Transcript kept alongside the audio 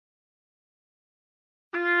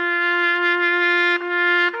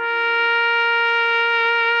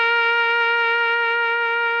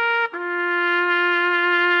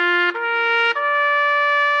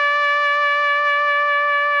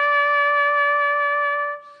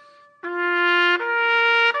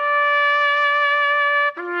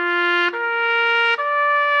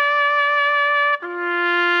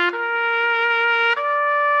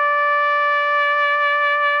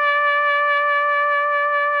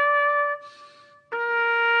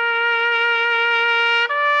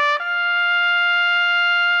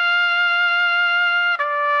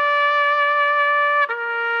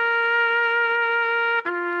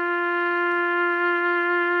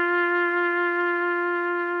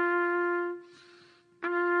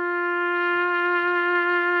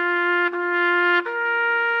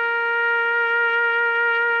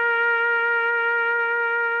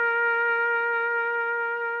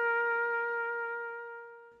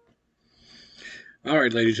All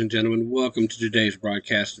right, ladies and gentlemen, welcome to today's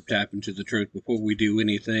broadcast of Tap Into the Truth. Before we do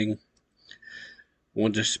anything, I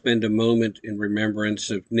want to spend a moment in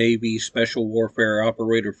remembrance of Navy Special Warfare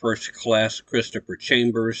Operator First Class Christopher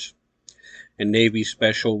Chambers and Navy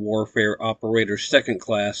Special Warfare Operator Second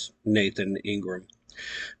Class Nathan Ingram,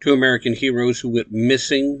 two American heroes who went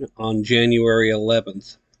missing on January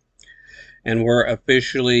 11th and were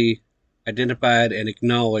officially identified and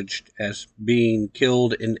acknowledged as being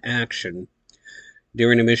killed in action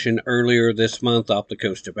during a mission earlier this month off the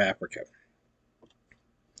coast of Africa.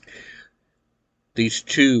 These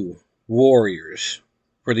two warriors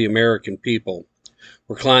for the American people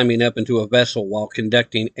were climbing up into a vessel while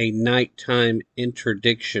conducting a nighttime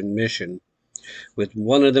interdiction mission. With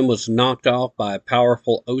one of them was knocked off by a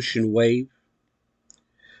powerful ocean wave.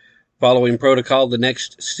 Following protocol, the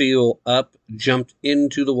next SEAL up jumped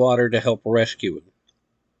into the water to help rescue him.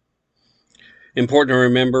 Important to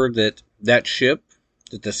remember that ship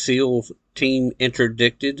that the SEAL team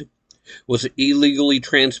interdicted was illegally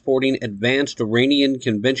transporting advanced Iranian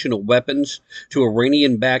conventional weapons to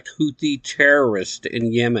Iranian-backed Houthi terrorists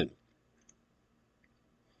in Yemen.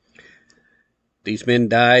 These men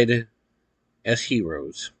died as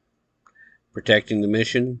heroes, protecting the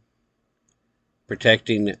mission,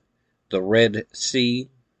 protecting the Red Sea,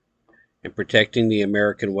 and protecting the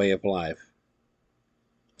American way of life.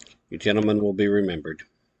 You gentlemen will be remembered.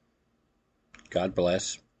 God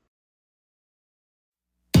bless.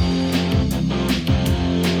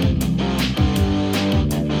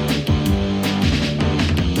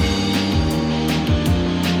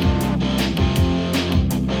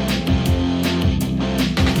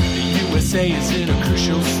 USA is in a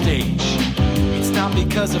crucial stage. It's not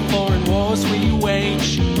because of foreign wars we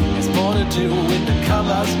wage. It's more to do with the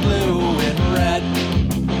colors blue and red.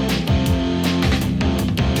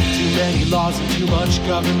 Too many laws and too much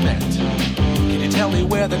government. Can you tell me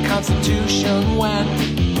where the Constitution went?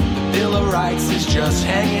 The Bill of Rights is just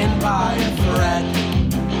hanging by a thread.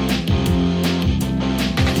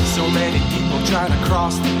 So many people trying to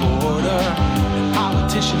cross the border, and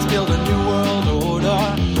politicians build a new world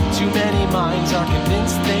order. Too many minds are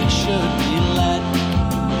convinced they should be led.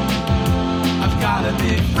 I've gotta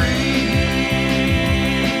be free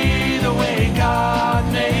the way God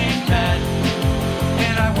made men,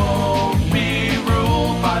 and I won't be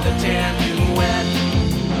ruled by the damn UN.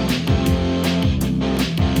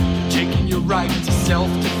 Taking your right to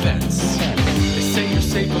self-defense. They say you're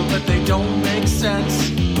safer, but they don't make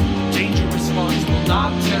sense. Dangerous ones will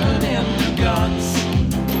not turn into guns.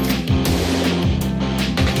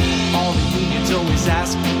 All the unions always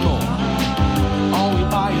ask for more. All we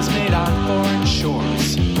buy is made on foreign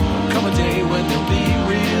shores. Come a day when there'll be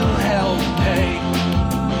real hell to pay.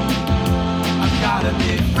 I've gotta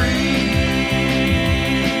be free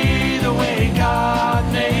the way God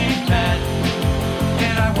made men,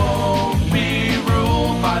 and I won't be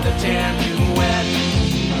ruled by the damn UN.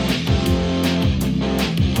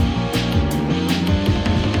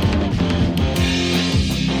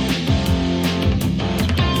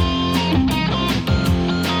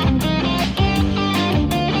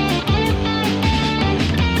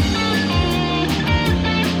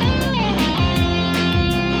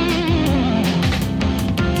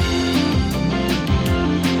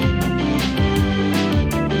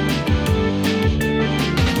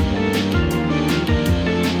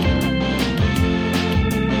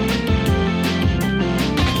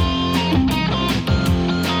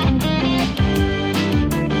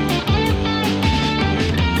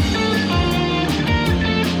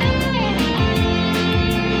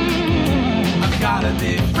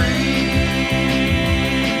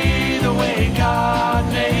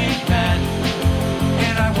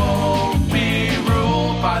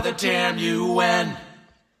 Damn UN.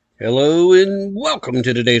 Hello and welcome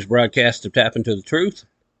to today's broadcast of Tap Into the Truth.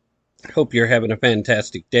 Hope you're having a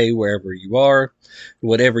fantastic day wherever you are,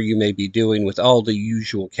 whatever you may be doing, with all the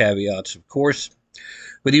usual caveats, of course.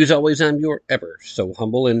 With you as always, I'm your ever so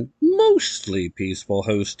humble and mostly peaceful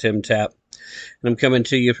host, Tim Tapp, and I'm coming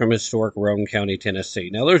to you from historic Rome County,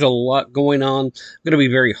 Tennessee. Now, there's a lot going on. I'm going to be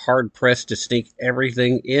very hard-pressed to sneak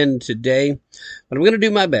everything in today, but I'm going to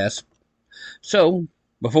do my best. So,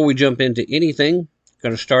 before we jump into anything, I'm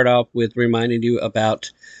going to start off with reminding you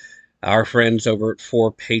about our friends over at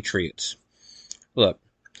 4 Patriots. Look,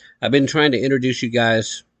 I've been trying to introduce you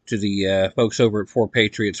guys to the folks over at 4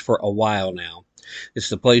 Patriots for a while now. It's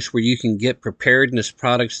the place where you can get preparedness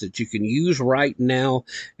products that you can use right now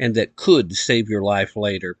and that could save your life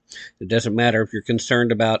later. It doesn't matter if you're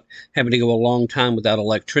concerned about having to go a long time without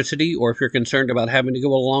electricity or if you're concerned about having to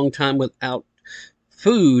go a long time without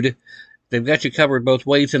food. They've got you covered both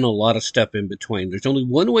ways and a lot of stuff in between. There's only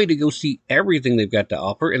one way to go see everything they've got to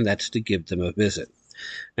offer, and that's to give them a visit.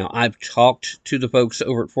 Now, I've talked to the folks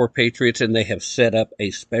over at 4Patriots, and they have set up a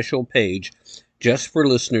special page just for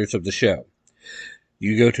listeners of the show.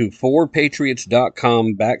 You go to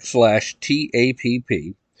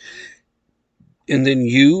 4patriots.com/TAPP, and then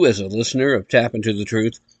you, as a listener of Tap Into the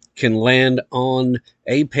Truth, can land on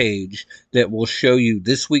a page that will show you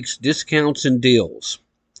this week's discounts and deals.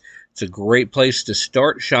 It's a great place to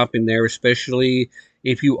start shopping there, especially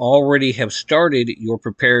if you already have started your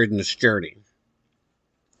preparedness journey.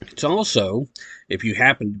 It's also, if you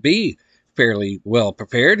happen to be fairly well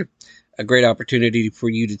prepared, a great opportunity for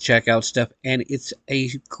you to check out stuff, and it's a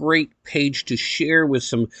great page to share with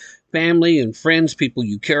some family and friends, people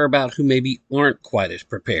you care about who maybe aren't quite as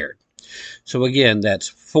prepared. So again, that's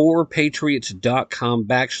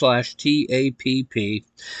 4patriots.com/TAPP.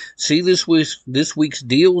 See this week's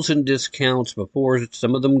deals and discounts before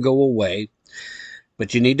some of them go away,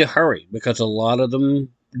 but you need to hurry because a lot of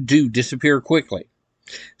them do disappear quickly.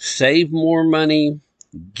 Save more money,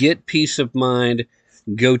 get peace of mind.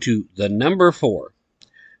 Go to the number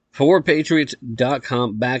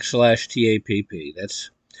 4patriots.com/TAPP. That's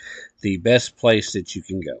the best place that you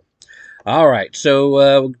can go. All right,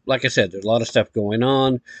 so like I said, there's a lot of stuff going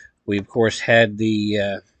on. We, of course, had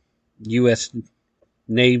the U.S.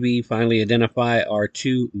 Navy finally identify our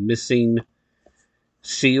 2 missing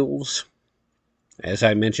SEALs. As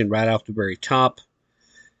I mentioned right off the very top,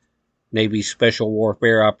 Navy Special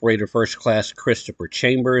Warfare Operator First Class Christopher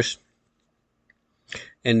Chambers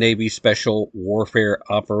and Navy Special Warfare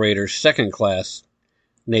Operator Second Class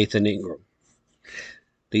Nathan Ingram.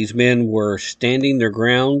 These men were standing their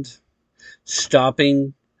ground,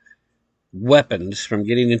 stopping weapons from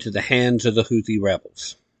getting into the hands of the Houthi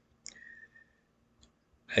rebels.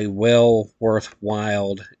 A well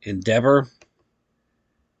worthwhile endeavor,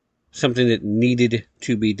 something that needed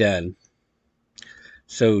to be done.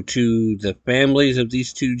 So to the families of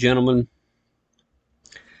these 2 gentlemen,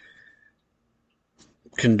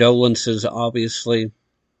 condolences, obviously,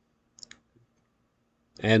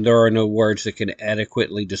 and there are no words that can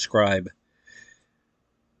adequately describe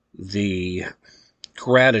the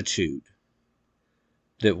gratitude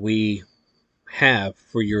that we have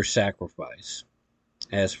for your sacrifice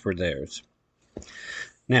as for theirs.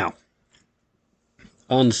 Now,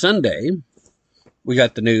 on Sunday, we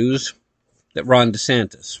got the news that Ron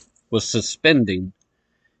DeSantis was suspending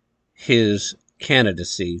his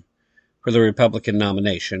candidacy for the Republican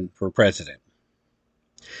nomination for president.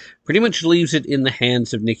 Pretty much leaves it in the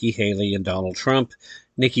hands of Nikki Haley and Donald Trump.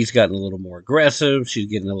 Nikki's gotten a little more aggressive. She's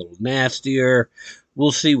getting a little nastier.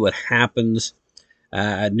 We'll see what happens.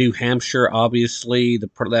 New Hampshire, obviously,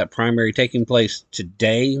 that primary taking place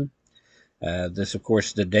today. This, of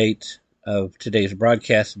course, the date of today's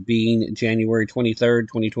broadcast being January 23rd,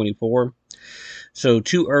 2024. So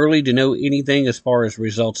too early to know anything as far as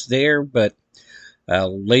results there, but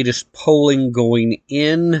latest polling going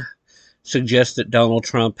in suggests that Donald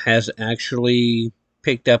Trump has actually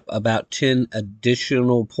picked up about 10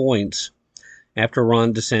 additional points after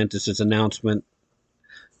Ron DeSantis' announcement,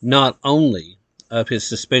 not only of his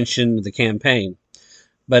suspension of the campaign,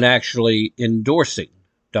 but actually endorsing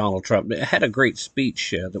Donald Trump. It had a great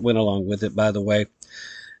speech that went along with it, by the way.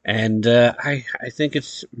 And I think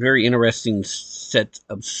it's a very interesting set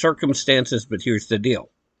of circumstances, but here's the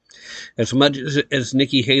deal. As much as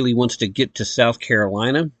Nikki Haley wants to get to South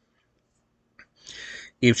Carolina,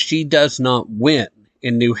 if she does not win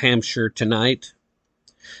in New Hampshire tonight,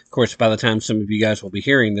 of course, by the time some of you guys will be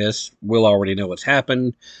hearing this, we'll already know what's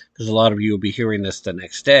happened, because a lot of you will be hearing this the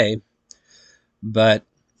next day. But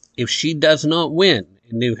if she does not win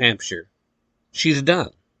in New Hampshire, she's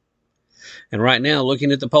done. And right now,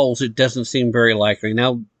 looking at the polls, it doesn't seem very likely.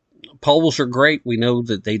 Now, polls are great. We know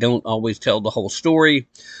that they don't always tell the whole story.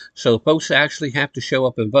 So folks actually have to show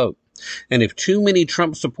up and vote. And if too many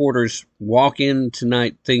Trump supporters walk in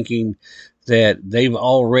tonight thinking that they've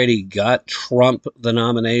already got Trump the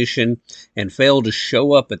nomination and fail to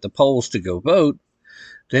show up at the polls to go vote,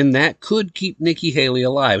 then that could keep Nikki Haley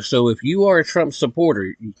alive. So if you are a Trump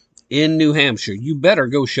supporter in New Hampshire, you better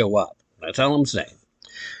go show up. That's all I'm saying.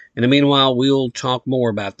 In the meanwhile, we'll talk more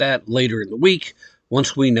about that later in the week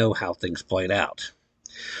once we know how things played out.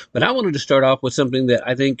 But I wanted to start off with something that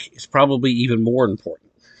I think is probably even more important.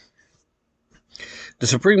 The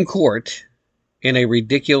Supreme Court, in a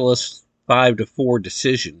ridiculous 5-4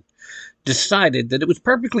 decision, decided that it was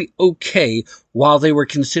perfectly okay, while they were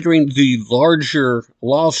considering the larger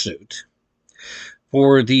lawsuit,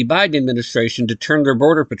 for the Biden administration to turn their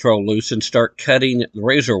Border Patrol loose and start cutting the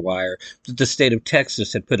razor wire that the state of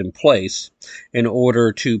Texas had put in place in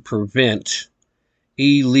order to prevent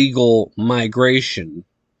illegal migration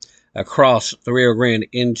across the Rio Grande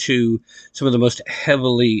into some of the most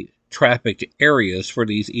heavily trafficked areas for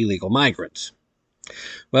these illegal migrants.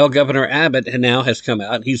 Well, Governor Abbott now has come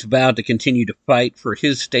out and he's vowed to continue to fight for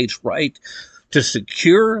his state's right to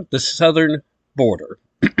secure the southern border.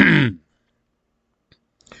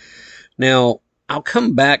 Now, I'll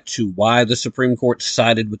come back to why the Supreme Court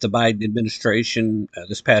sided with the Biden administration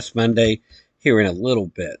this past Monday here in a little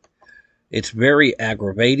bit. It's very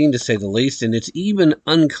aggravating, to say the least, and it's even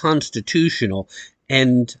unconstitutional,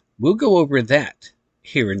 and we'll go over that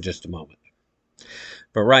here in just a moment.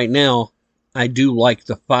 But right now, I do like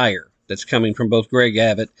the fire that's coming from both Greg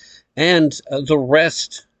Abbott and the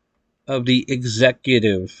rest of the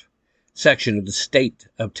executive section of the state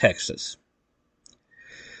of Texas.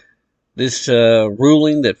 This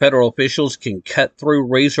ruling that federal officials can cut through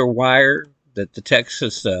razor wire that the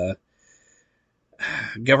Texas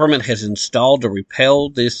government has installed to repel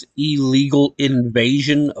this illegal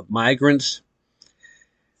invasion of migrants.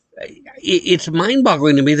 It's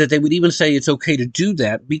mind-boggling to me that they would even say it's okay to do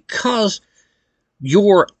that, because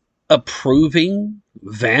you're approving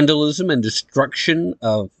vandalism and destruction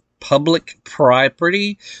of public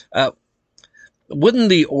property. Wouldn't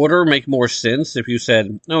the order make more sense if you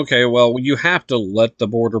said, okay, well, you have to let the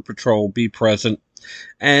Border Patrol be present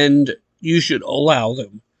and you should allow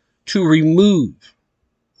them to remove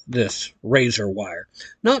this razor wire,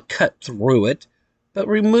 not cut through it, but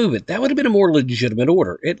remove it? That would have been a more legitimate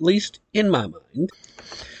order, at least in my mind.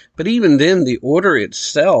 But even then, the order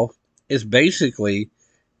itself is basically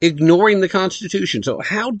ignoring the Constitution. So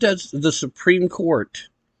how does the Supreme Court,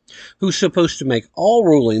 who's supposed to make all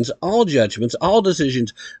rulings, all judgments, all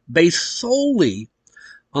decisions based solely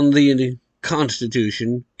on the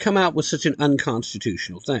Constitution, come out with such an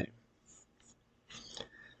unconstitutional thing?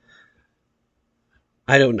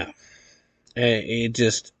 I don't know.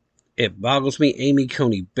 It boggles me. Amy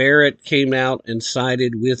Coney Barrett came out and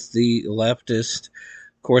sided with the leftist.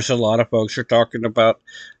 Of course, a lot of folks are talking about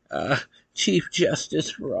Chief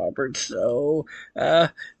Justice Roberts. So,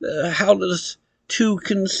 how does two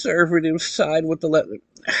conservatives side with the left?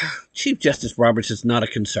 Chief Justice Roberts is not a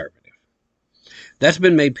conservative. That's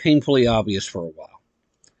been made painfully obvious for a while.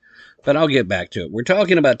 But I'll get back to it. We're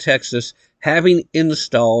talking about Texas having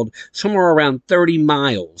installed somewhere around 30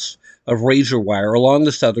 miles of razor wire along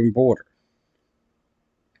the southern border.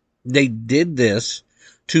 They did this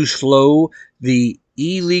to slow the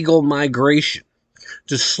illegal migration,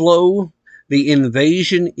 to slow the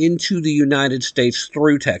invasion into the United States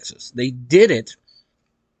through Texas. They did it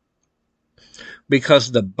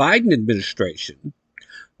because the Biden administration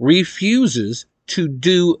refuses to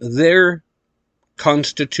do their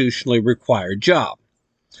constitutionally required job.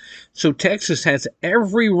 So Texas has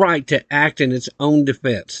every right to act in its own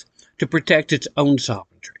defense, to protect its own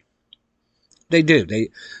sovereignty. They do.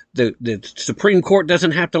 The Supreme Court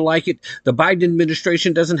doesn't have to like it. The Biden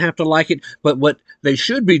administration doesn't have to like it. But what they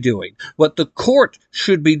should be doing, what the court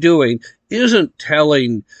should be doing, isn't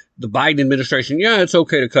telling the Biden administration, yeah, it's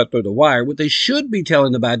okay to cut through the wire. What they should be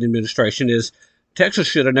telling the Biden administration is, Texas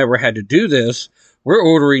should have never had to do this. We're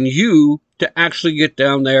ordering you to actually get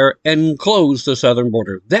down there and close the southern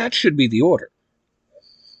border. That should be the order.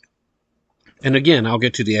 And again, I'll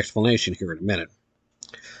get to the explanation here in a minute.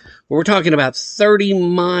 But we're talking about 30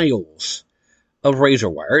 miles of razor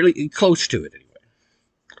wire, close to it anyway.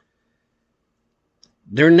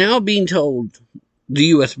 They're now being told, the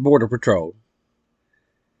U.S. Border Patrol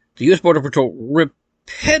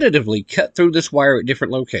repetitively cut through this wire at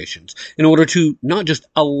different locations in order to not just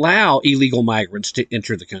allow illegal migrants to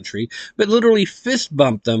enter the country, but literally fist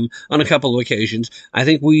bump them on a couple of occasions. I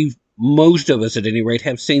think most of us at any rate,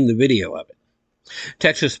 have seen the video of it.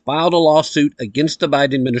 Texas filed a lawsuit against the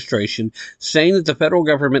Biden administration saying that the federal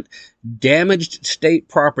government damaged state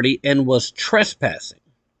property and was trespassing,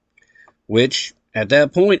 which at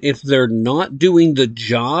that point, if they're not doing the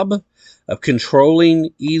job of controlling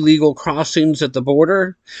illegal crossings at the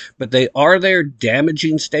border, but they are there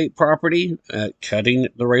damaging state property, cutting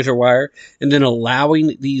the razor wire, and then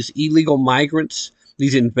allowing these illegal migrants,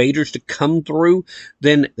 these invaders, to come through,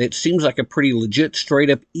 then it seems like a pretty legit,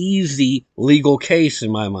 straight-up, easy legal case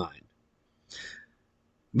in my mind.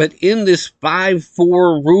 But in this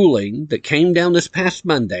 5-4 ruling that came down this past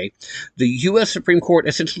Monday, the U.S. Supreme Court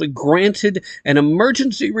essentially granted an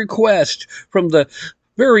emergency request from the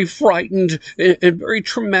very frightened and very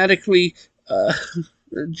traumatically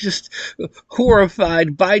just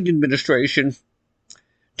horrified Biden administration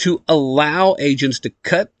to allow agents to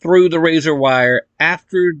cut through the razor wire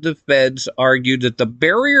after the feds argued that the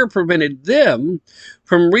barrier prevented them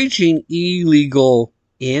from reaching illegal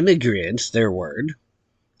immigrants, their word,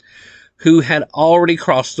 who had already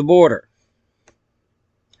crossed the border.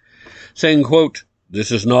 Saying, quote,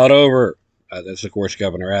 "This is not over." That's, of course,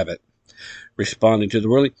 Governor Abbott responding to the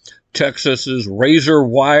ruling. Texas's razor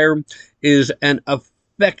wire is an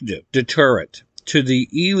effective deterrent to the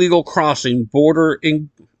illegal crossing border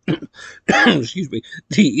excuse me,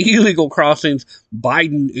 the illegal crossings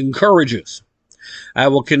Biden encourages. I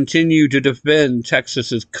will continue to defend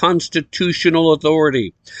Texas's constitutional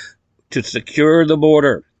authority to secure the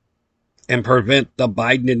border and prevent the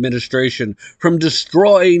Biden administration from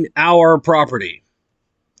destroying our property.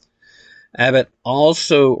 Abbott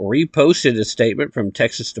also reposted a statement from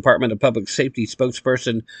Texas Department of Public Safety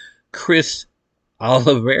spokesperson Chris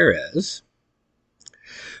Olivares,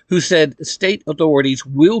 who said state authorities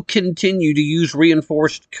will continue to use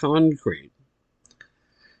reinforced concrete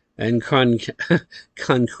and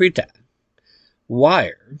concrete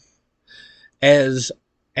wire as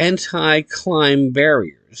anti-climb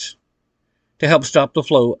barriers to help stop the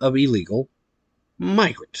flow of illegal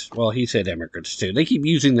migrants. Well, he said immigrants too. They keep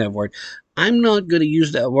using that word. I'm not going to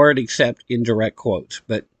use that word except in direct quotes,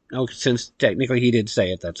 but since technically he did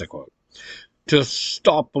say it, that's a quote. To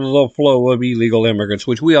stop the flow of illegal immigrants,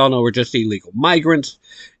 which we all know are just illegal migrants,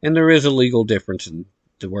 and there is a legal difference in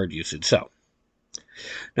the word usage. So,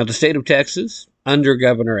 now the state of Texas, under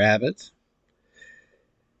Governor Abbott,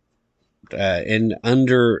 and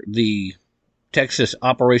under the Texas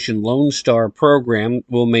Operation Lone Star program,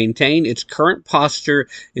 will maintain its current posture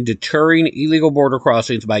in deterring illegal border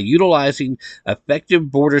crossings by utilizing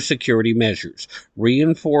effective border security measures,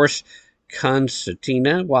 reinforced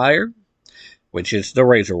concertina wire, which is the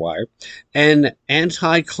razor wire, and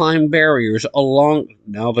anti-climb barriers along,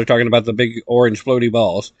 now they're talking about the big orange floaty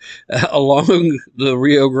balls, along the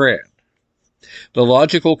Rio Grande. The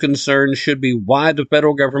logical concern should be why the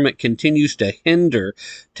federal government continues to hinder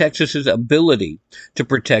Texas's ability to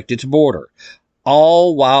protect its border,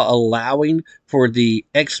 all while allowing for the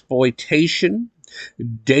exploitation,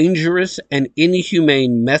 dangerous, and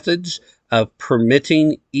inhumane methods of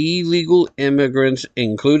permitting illegal immigrants,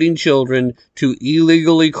 including children, to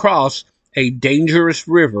illegally cross a dangerous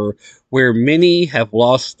river where many have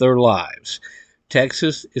lost their lives.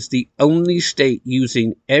 Texas is the only state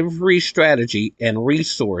using every strategy and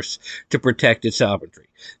resource to protect its sovereignty,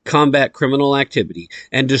 combat criminal activity,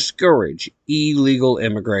 and discourage illegal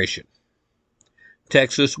immigration.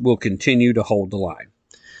 Texas will continue to hold the line.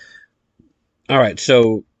 All right,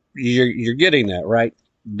 so you're getting that, right?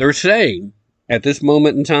 They're saying at this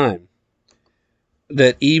moment in time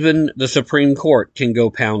that even the Supreme Court can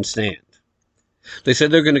go pound stand. They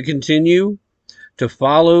said they're going to continue to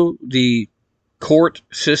follow the court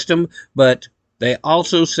system, but they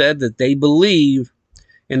also said that they believe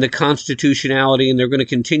in the constitutionality and they're going to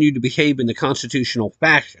continue to behave in the constitutional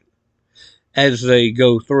fashion as they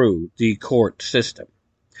go through the court system.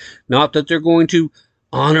 Not that they're going to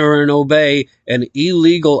honor and obey an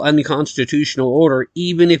illegal, unconstitutional order,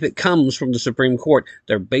 even if it comes from the Supreme Court.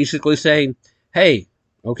 They're basically saying, hey,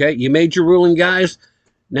 okay, you made your ruling, guys.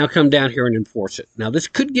 Now come down here and enforce it. Now, this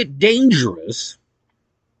could get dangerous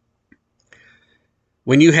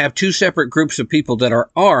when you have two separate groups of people that are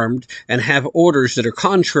armed and have orders that are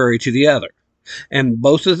contrary to the other, and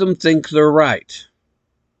both of them think they're right.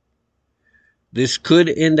 This could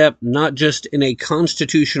end up not just in a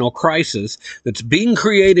constitutional crisis that's being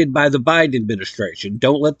created by the Biden administration.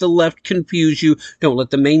 Don't let the left confuse you. Don't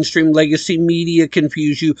let the mainstream legacy media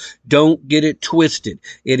confuse you. Don't get it twisted.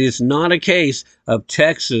 It is not a case of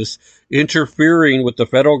Texas interfering with the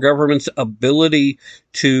federal government's ability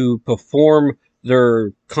to perform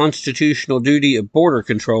their constitutional duty of border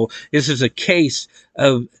control. This is a case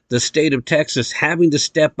of the state of Texas having to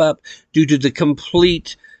step up due to the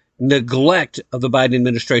complete neglect of the Biden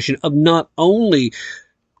administration of not only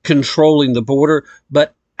controlling the border,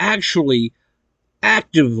 but actually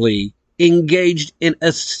actively engaged in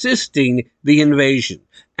assisting the invasion,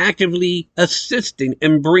 actively assisting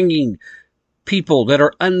and bringing people that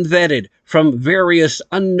are unvetted from various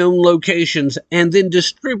unknown locations and then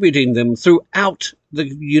distributing them throughout the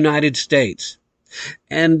United States.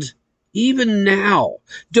 And even now,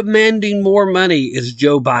 demanding more money is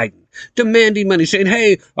Joe Biden. Demanding money, saying,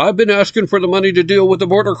 hey, I've been asking for the money to deal with the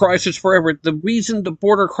border crisis forever. The reason the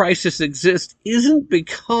border crisis exists isn't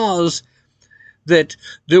because that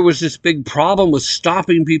there was this big problem with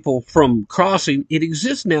stopping people from crossing. It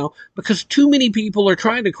exists now because too many people are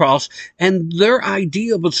trying to cross, and their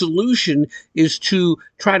idea of a solution is to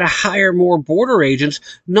try to hire more border agents,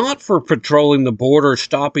 not for patrolling the border,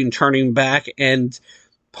 stopping, turning back, and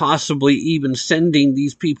possibly even sending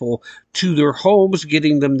these people to their homes,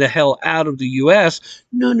 getting them the hell out of the U.S.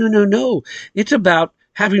 No, no, no, no. It's about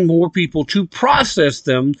having more people to process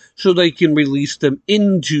them so they can release them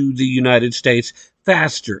into the United States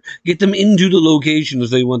faster, get them into the locations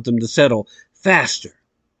they want them to settle faster.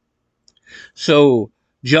 So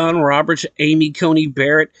John Roberts, Amy Coney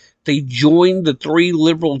Barrett, they joined the 3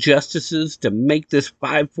 liberal justices to make this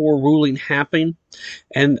 5-4 ruling happen.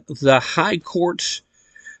 And the high court's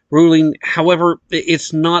ruling, however,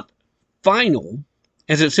 it's not final,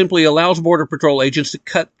 as it simply allows Border Patrol agents to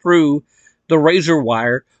cut through the razor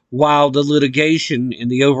wire while the litigation in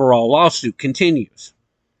the overall lawsuit continues.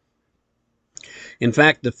 In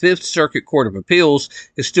fact, the Fifth Circuit Court of Appeals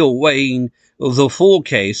is still weighing the full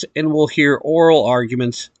case and will hear oral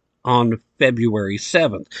arguments on February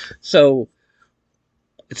 7th. So,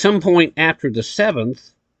 at some point after the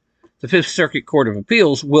 7th, the Fifth Circuit Court of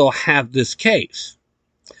Appeals will have this case.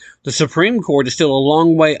 The Supreme Court is still a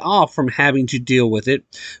long way off from having to deal with it,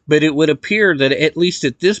 but it would appear that at least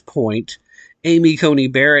at this point, Amy Coney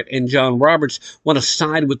Barrett and John Roberts want to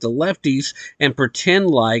side with the lefties and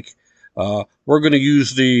pretend like we're going to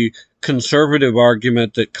use the conservative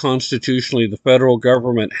argument that constitutionally the federal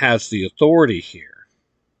government has the authority here.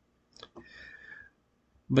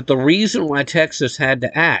 But the reason why Texas had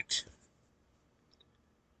to act,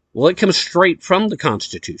 well, it comes straight from the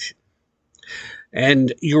Constitution.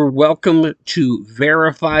 And you're welcome to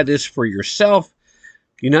verify this for yourself.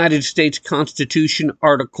 United States Constitution,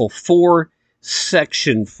 Article 4,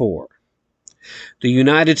 Section 4. The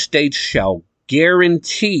United States shall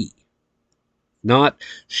guarantee, not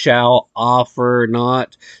shall offer,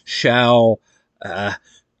 not shall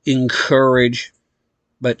encourage,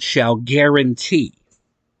 but shall guarantee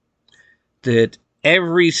that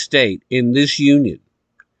every state in this union,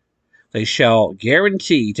 they shall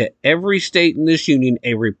guarantee to every state in this union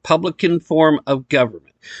a Republican form of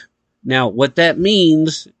government. Now, what that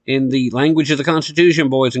means in the language of the Constitution,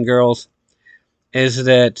 boys and girls, is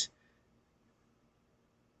that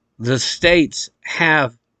the states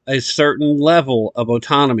have a certain level of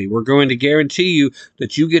autonomy. We're going to guarantee you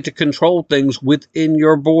that you get to control things within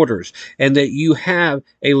your borders and that you have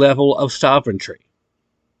a level of sovereignty.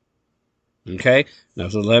 Okay? Now,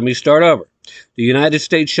 so let me start over. The United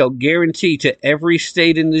States shall guarantee to every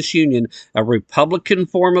state in this union a Republican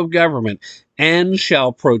form of government and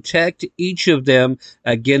shall protect each of them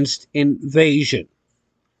against invasion.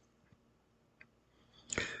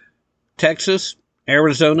 Texas,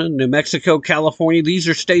 Arizona, New Mexico, California, these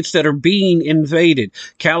are states that are being invaded.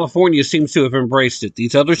 California seems to have embraced it.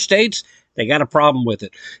 These other states, they got a problem with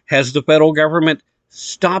it. Has the federal government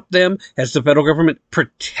stopped them? Has the federal government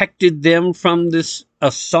protected them from this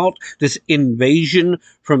assault, this invasion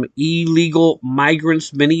from illegal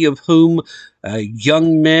migrants, many of whom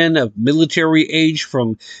young men of military age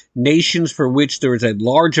from nations for which there is a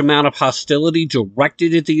large amount of hostility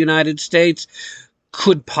directed at the United States,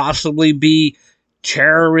 could possibly be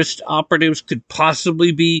terrorist operatives, could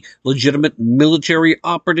possibly be legitimate military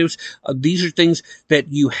operatives. These are things that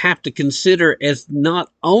you have to consider as not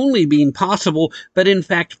only being possible, but in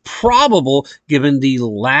fact probable, given the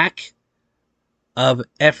lack of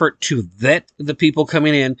effort to vet the people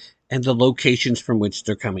coming in and the locations from which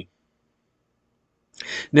they're coming.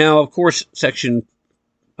 Now, of course,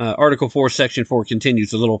 Article 4, Section 4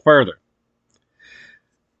 continues a little further.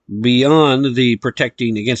 Beyond the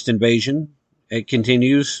protecting against invasion, it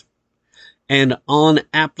continues, and on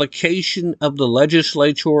application of the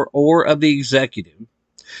legislature or of the executive,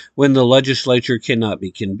 when the legislature cannot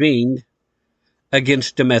be convened,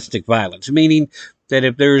 against domestic violence, meaning that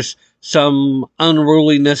if there's some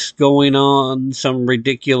unruliness going on, some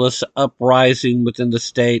ridiculous uprising within the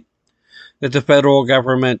state, that the federal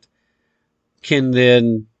government can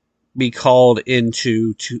then be called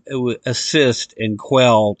into to assist and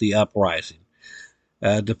quell the uprising.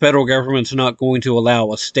 The federal government's not going to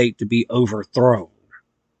allow a state to be overthrown.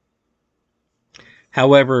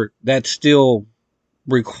 However, that still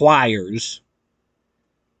requires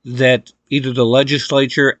that either the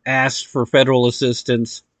legislature asks for federal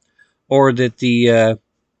assistance or that the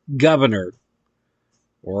governor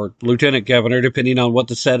or lieutenant governor, depending on what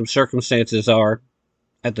the set of circumstances are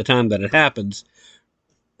at the time that it happens,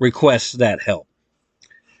 requests that help.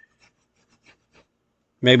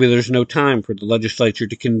 Maybe there's no time for the legislature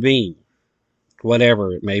to convene,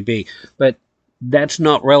 whatever it may be. But that's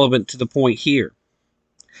not relevant to the point here.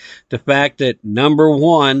 The fact that, number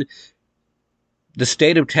one, the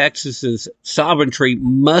state of Texas's sovereignty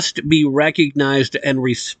must be recognized and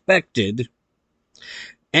respected,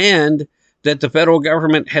 and that the federal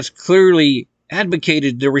government has clearly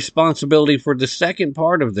advocated the responsibility for the second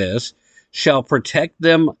part of this, shall protect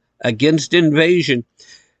them against invasion.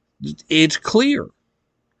 It's clear.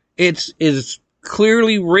 It's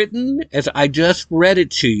clearly written, as I just read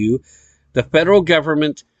it to you. The federal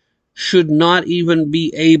government should not even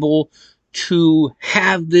be able to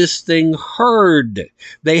have this thing heard.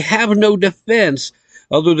 They have no defense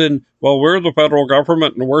other than, well, we're the federal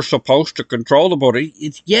government and we're supposed to control the border.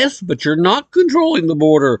 It's yes, but you're not controlling the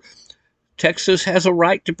border. Texas has a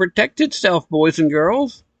right to protect itself, boys and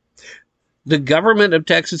girls. The government of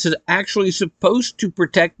Texas is actually supposed to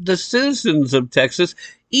protect the citizens of Texas,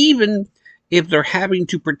 even if they're having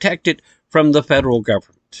to protect it from the federal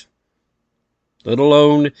government, let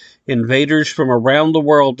alone invaders from around the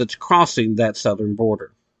world that's crossing that southern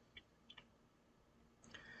border.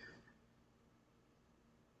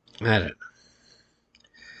 I don't know.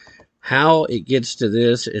 How it gets to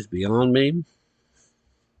this is beyond me.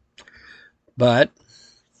 But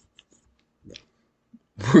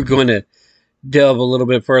we're going to delve a little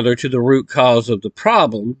bit further to the root cause of the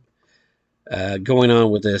problem going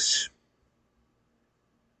on with this.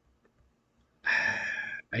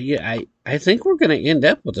 I think we're going to end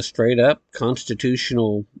up with a straight up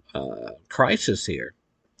constitutional crisis here.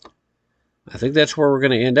 I think that's where we're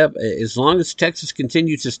going to end up. As long as Texas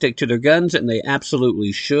continues to stick to their guns, and they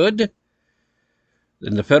absolutely should,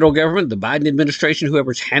 then the federal government, the Biden administration,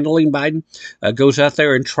 whoever's handling Biden, goes out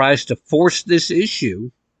there and tries to force this issue,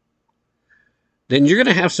 then you're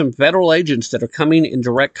going to have some federal agents that are coming in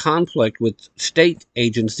direct conflict with state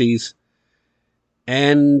agencies,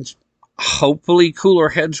 and hopefully cooler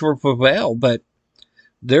heads will prevail. But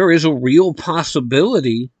there is a real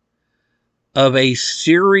possibility of a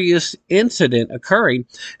serious incident occurring,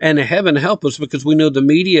 and heaven help us, because we know the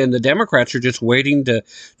media and the Democrats are just waiting to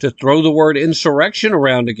throw the word insurrection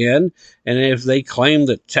around again. And if they claim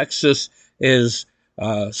that Texas is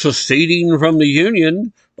seceding from the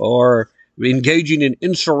Union or engaging in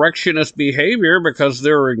insurrectionist behavior because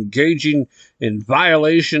they're engaging in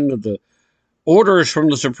violation of the orders from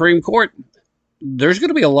the Supreme Court, there's going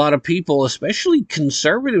to be a lot of people, especially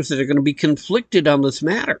conservatives, that are going to be conflicted on this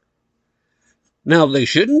matter. Now, they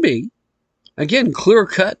shouldn't be. Again, clear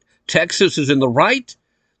cut, Texas is in the right,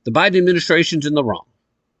 the Biden administration's in the wrong.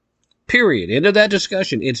 Period. End of that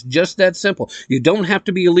discussion. It's just that simple. You don't have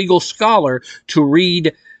to be a legal scholar to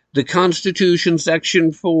read the Constitution,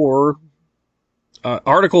 Section 4,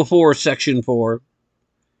 Article 4, Section 4.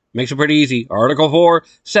 Makes it pretty easy. Article 4,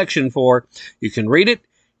 Section 4. You can read it.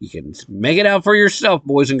 You can make it out for yourself,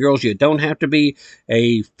 boys and girls. You don't have to be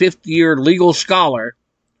a fifth-year legal scholar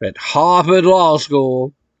at Harvard Law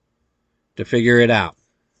School to figure it out.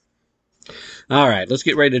 All right, let's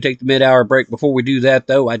get ready to take the mid-hour break. Before we do that,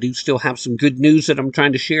 though, I do still have some good news that I'm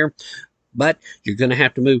trying to share, but you're going to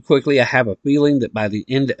have to move quickly. I have a feeling that by the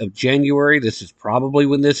end of January, this is probably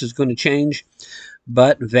when this is going to change,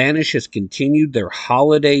 but Vanish has continued their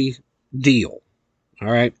holiday deal.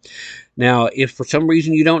 All right. Now, if for some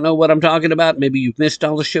reason you don't know what I'm talking about, maybe you've missed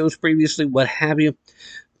all the shows previously, what have you,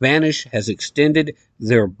 Vanish has extended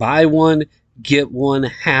their buy one, get one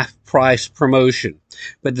half price promotion.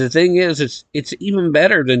 But the thing is, it's even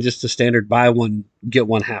better than just the standard buy one, get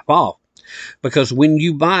one half off. Because when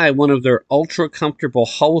you buy one of their ultra comfortable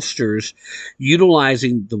holsters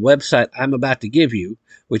utilizing the website I'm about to give you,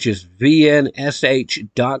 which is vnsh.com/TAPP,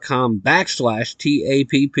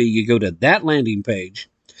 you go to that landing page,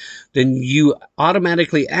 then you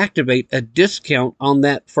automatically activate a discount on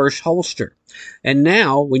that first holster. And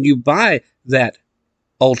now, when you buy that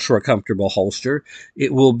ultra comfortable holster,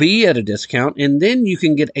 it will be at a discount, and then you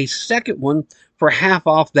can get a second one for half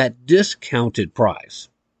off that discounted price.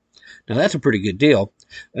 Now, that's a pretty good deal,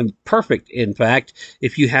 and perfect, in fact,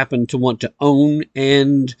 if you happen to want to own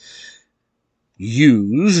and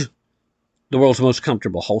use the world's most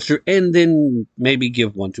comfortable holster, and then maybe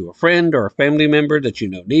give one to a friend or a family member that you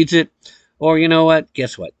know needs it. Or, you know what?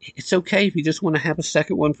 Guess what? It's okay if you just want to have a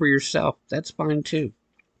second one for yourself. That's fine, too.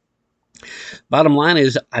 Bottom line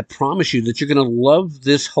is, I promise you that you're going to love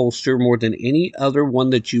this holster more than any other one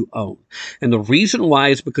that you own. And the reason why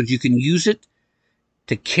is because you can use it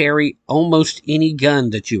to carry almost any gun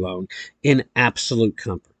that you own in absolute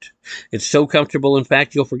comfort. It's so comfortable, in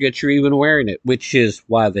fact, you'll forget you're even wearing it, which is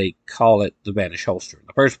why they call it the Vanish holster in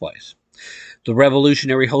the first place. The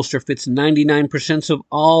revolutionary holster fits 99% of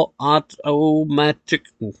all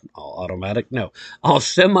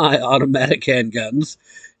semi-automatic handguns.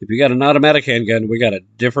 If you got an automatic handgun, we got a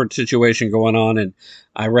different situation going on, and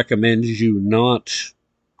I recommend you not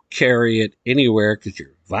carry it anywhere because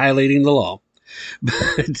you're violating the law.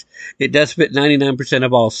 But it does fit 99%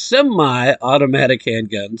 of all semi-automatic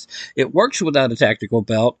handguns. It works without a tactical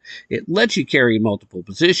belt. It lets you carry multiple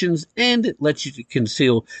positions, and it lets you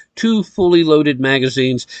conceal 2 fully loaded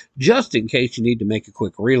magazines just in case you need to make a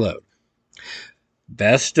quick reload.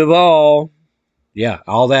 Best of all,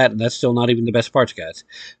 all that, and that's still not even the best parts, guys.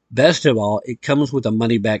 Best of all, it comes with a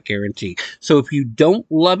money-back guarantee. So if you don't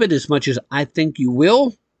love it as much as I think you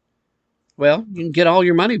will, well, you can get all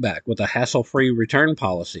your money back with a hassle-free return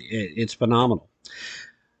policy. It's phenomenal.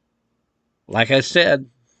 Like I said,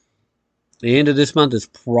 the end of this month is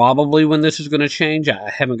probably when this is going to change. I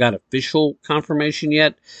haven't got official confirmation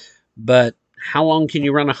yet, but how long can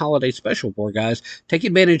you run a holiday special for, guys? Take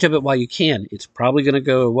advantage of it while you can. It's probably going to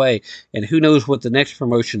go away, and who knows what the next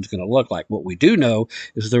promotion is going to look like. What we do know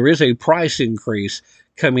is there is a price increase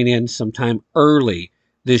coming in sometime early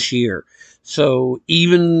this year. So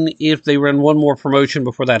even if they run one more promotion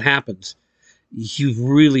before that happens, you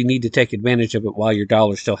really need to take advantage of it while your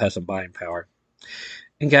dollar still has some buying power.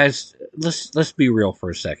 And guys, let's be real for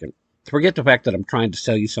a second. Forget the fact that I'm trying to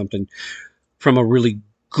sell you something from a really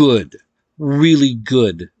good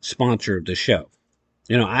sponsor of the show.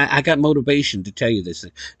 You know, I got motivation to tell you this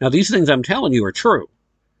thing. Now, these things I'm telling you are true,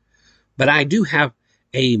 but I do have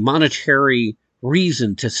a monetary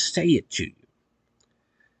reason to say it to you.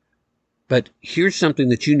 But here's something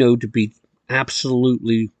that you know to be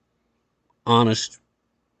absolutely honest.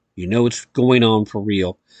 You know it's going on for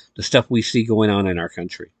real. The stuff we see going on in our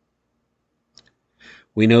country.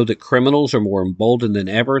 We know that criminals are more emboldened than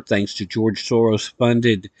ever thanks to George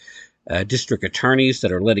Soros-funded district attorneys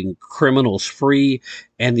that are letting criminals free,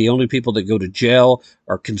 and the only people that go to jail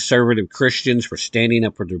are conservative Christians for standing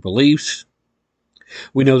up for their beliefs.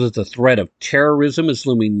 We know that the threat of terrorism is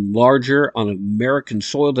looming larger on American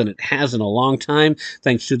soil than it has in a long time,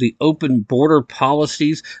 thanks to the open border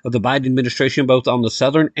policies of the Biden administration, both on the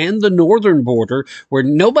southern and the northern border, where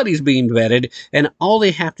nobody's being vetted, and all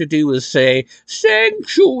they have to do is say,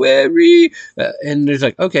 sanctuary, and there's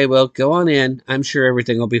like, okay, well, go on in. I'm sure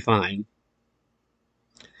everything will be fine.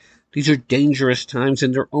 These are dangerous times,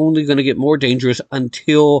 and they're only going to get more dangerous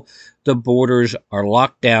until the borders are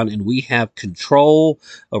locked down and we have control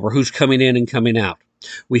over who's coming in and coming out.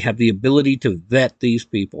 We have the ability to vet these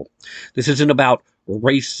people. This isn't about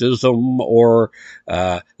racism or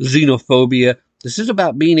xenophobia. This is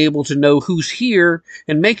about being able to know who's here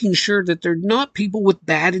and making sure that they're not people with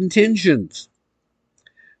bad intentions.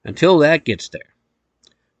 Until that gets there,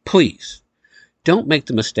 please, don't make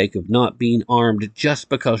the mistake of not being armed just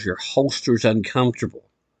because your holster's uncomfortable.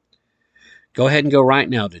 Go ahead and go right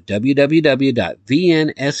now to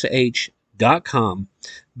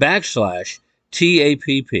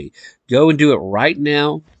www.vnsh.com/TAPP. Go and do it right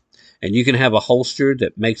now, and you can have a holster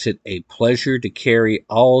that makes it a pleasure to carry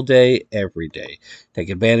all day, every day. Take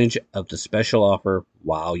advantage of the special offer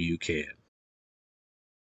while you can.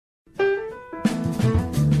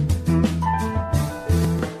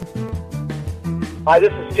 Hi,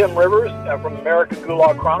 this is Tim Rivers from American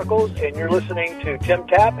Gulag Chronicles, and you're listening to Tim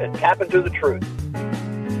Tapp and Tap Into the Truth.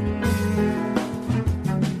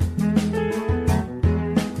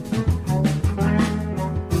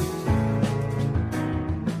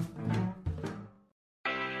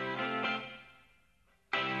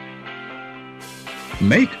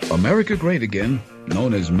 Make America Great Again,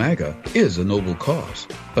 known as MAGA, is a noble cause.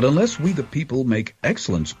 But unless we the people make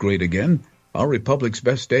excellence great again, our republic's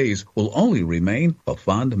best days will only remain a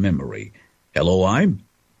fond memory. Hello, I'm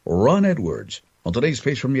Ron Edwards. On today's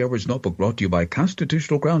Page from the Edwards Notebook, brought to you by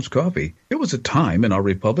Constitutional Grounds Coffee, there was a time in our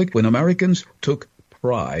republic when Americans took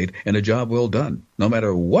pride in a job well done. No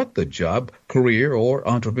matter what the job, career, or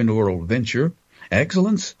entrepreneurial venture,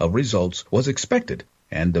 excellence of results was expected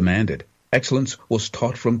and demanded. Excellence was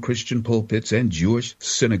taught from Christian pulpits and Jewish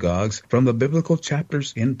synagogues from the biblical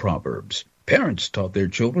chapters in Proverbs. Parents taught their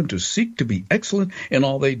children to seek to be excellent in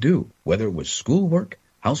all they do, whether it was schoolwork,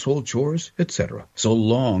 household chores, etc. So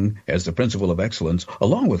long as the principle of excellence,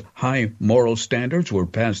 along with high moral standards, were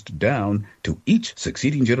passed down to each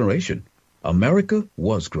succeeding generation, America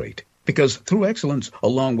was great. Because through excellence,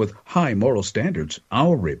 along with high moral standards,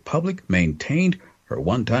 our republic maintained her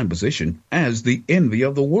one-time position as the envy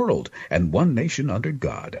of the world and one nation under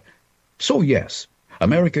God. So yes,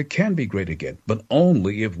 America can be great again, but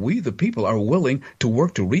only if we, the people, are willing to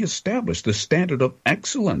work to reestablish the standard of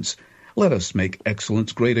excellence. Let us make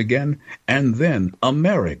excellence great again, and then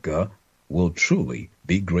America will truly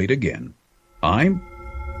be great again. I'm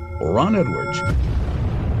Ron Edwards.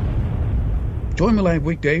 Join me live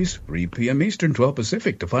weekdays, 3 p.m. Eastern, 12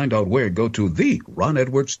 Pacific. To find out where, go to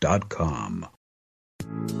theronedwards.com.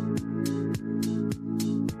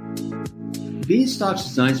 Beanstalk's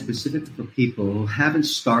designed specifically for people who haven't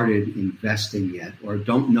started investing yet, or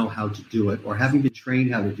don't know how to do it, or haven't been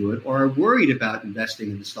trained how to do it, or are worried about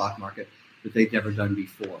investing in the stock market that they've never done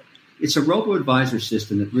before. It's a robo-advisor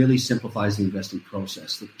system that really simplifies the investing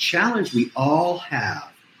process. The challenge we all have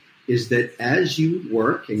is that as you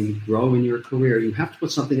work and you grow in your career, you have to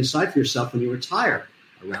put something aside for yourself when you retire,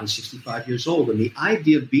 around 65 years old. And the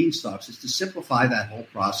idea of Beanstalks is to simplify that whole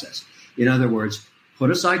process. In other words, put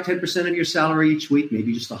aside 10% of your salary each week,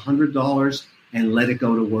 maybe just $100, and let it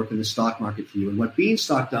go to work in the stock market for you. And what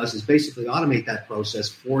Beanstalk does is basically automate that process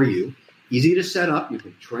for you. Easy to set up. You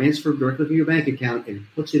can transfer directly from your bank account, and it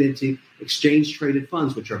puts it into exchange-traded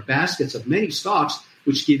funds, which are baskets of many stocks,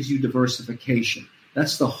 which gives you diversification.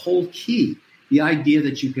 That's the whole key. The idea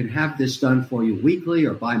that you can have this done for you weekly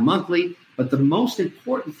or bi-monthly. But the most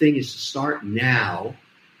important thing is to start now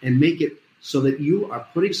and make it so that you are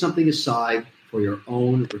putting something aside for your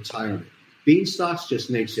own retirement. Beanstalks just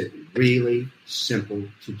makes it really simple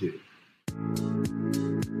to do.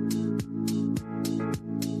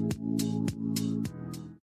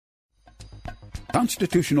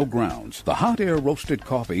 Constitutional Grounds, the hot air roasted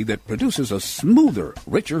coffee that produces a smoother,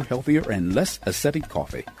 richer, healthier, and less acidic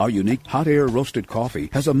coffee. Our unique hot air roasted coffee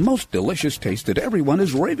has a most delicious taste that everyone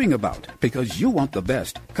is raving about. Because you want the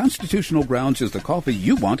best, Constitutional Grounds is the coffee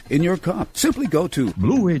you want in your cup. Simply go to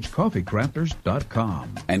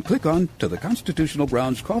BlueRidgeCoffeeCrafters.com and click on to the Constitutional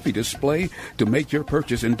Grounds coffee display to make your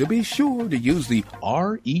purchase, and to be sure to use the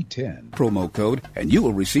RE10 promo code, and you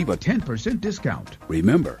will receive a 10% discount.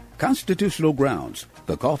 Remember, Constitutional Grounds,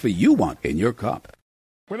 the coffee you want in your cup.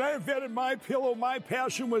 When I invented MyPillow, my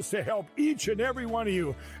passion was to help each and every one of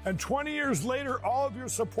you. And 20 years later, all of your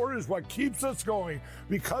support is what keeps us going.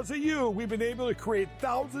 Because of you, we've been able to create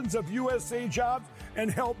thousands of USA jobs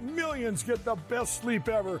and help millions get the best sleep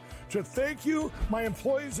ever. To thank you, my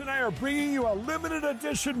employees and I are bringing you a limited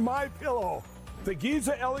edition MyPillow. The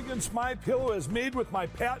Giza Elegance MyPillow is made with my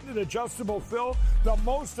patented adjustable fill, the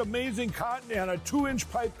most amazing cotton, and a 2-inch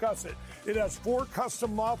pipe gusset. It has 4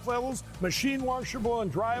 custom loft levels, machine washable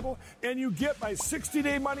and dryable, and you get my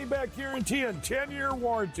 60-day money-back guarantee and 10-year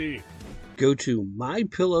warranty. Go to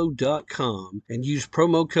mypillow.com and use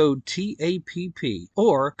promo code TAPP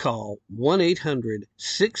or call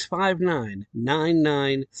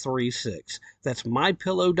 1-800-659-9936. That's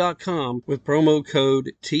mypillow.com with promo code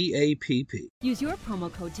TAPP. Use your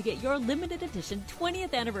promo code to get your limited edition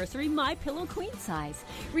 20th anniversary MyPillow queen size.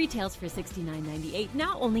 Retails for $69.98,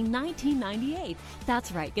 now only $19.98.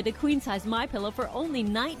 That's right, get a queen size MyPillow for only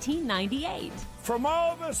 $19.98. From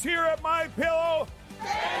all of us here at MyPillow,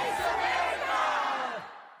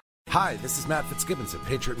 Hi, this is Matt Fitzgibbons at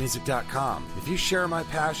PatriotMusic.com. If you share my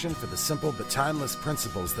passion for the simple but timeless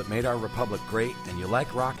principles that made our republic great and you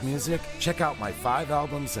like rock music, check out my 5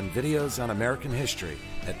 albums and videos on American history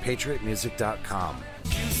at PatriotMusic.com.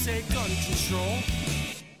 You say gun control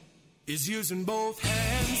is using both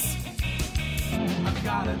hands. I've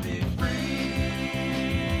gotta be free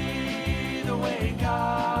the way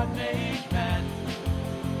God made man,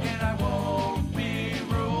 and I won't be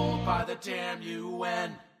ruled by the damn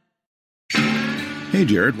UN. Hey,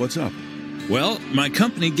 Jared, what's up? Well, my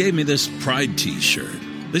company gave me this Pride t-shirt.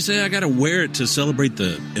 They say I gotta wear it to celebrate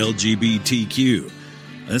the LGBTQ.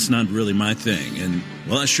 That's not really my thing, and,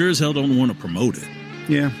 well, I sure as hell don't want to promote it.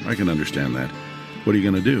 Yeah, I can understand that. What are you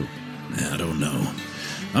going to do? I don't know.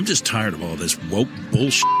 I'm just tired of all this woke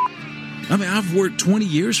bullshit. I mean, I've worked 20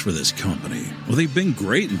 years for this company. Well, they've been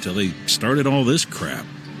great until they started all this crap.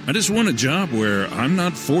 I just want a job where I'm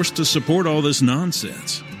not forced to support all this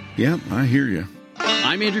nonsense. Yeah, I hear you.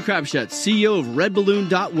 I'm Andrew Krabschutz, CEO of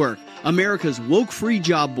RedBalloon.work, America's woke-free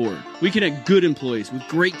job board. We connect good employees with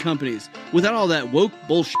great companies without all that woke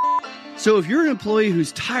bullshit. So if you're an employee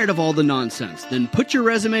who's tired of all the nonsense, then put your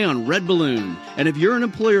resume on Red Balloon. And if you're an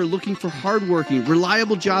employer looking for hardworking,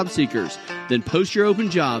 reliable job seekers, then post your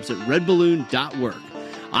open jobs at RedBalloon.work.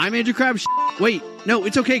 I'm Andrew Krabschutz. Wait, no,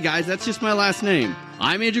 it's okay, guys. That's just my last name.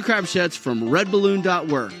 I'm Andrew Krabschutz from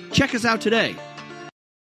RedBalloon.work. Check us out today.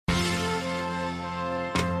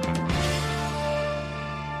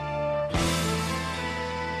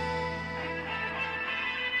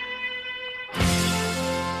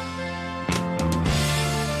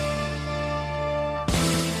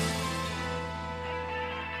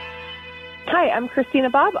 Hi, Hi, I'm Christina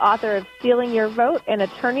Bobb, author of Stealing Your Vote and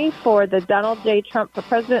attorney for the Donald J. Trump for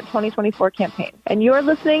President 2024 campaign. And you're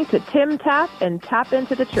listening to Tim Tap and Tap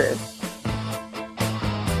Into the Truth.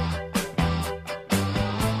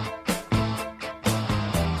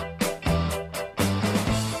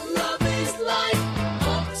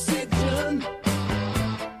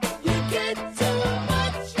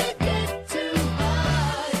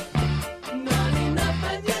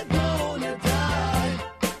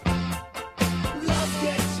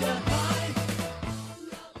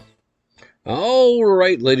 All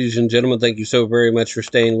right, ladies and gentlemen, thank you so very much for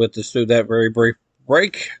staying with us through that very brief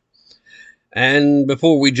break. And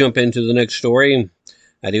before we jump into the next story,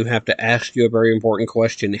 I do have to ask you a very important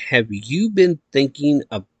question. Have you been thinking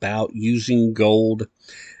about using gold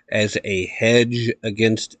as a hedge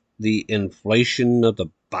against the inflation of the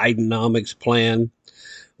Bidenomics plan?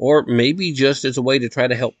 Or maybe just as a way to try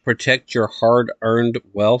to help protect your hard-earned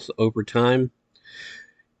wealth over time?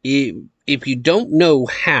 If you don't know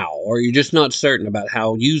how, or you're just not certain about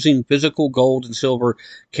how using physical gold and silver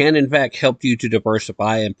can in fact help you to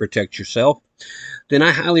diversify and protect yourself, then I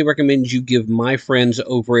highly recommend you give my friends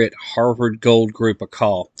over at Harvard Gold Group a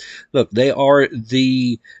call. Look, they are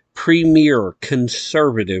the premier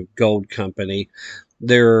conservative gold company.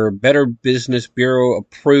 They're Better Business Bureau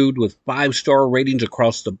approved with 5-star ratings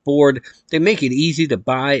across the board. They make it easy to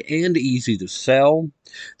buy and easy to sell.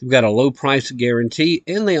 They've got a low price guarantee,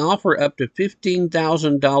 and they offer up to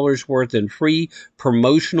 $15,000 worth in free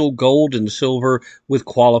promotional gold and silver with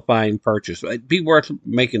qualifying purchase. It'd be worth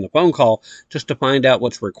making the phone call just to find out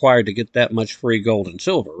what's required to get that much free gold and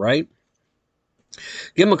silver, right?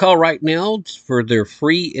 Give them a call right now for their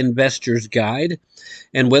free investor's guide.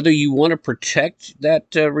 And whether you want to protect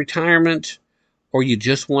that retirement or you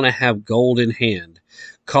just want to have gold in hand,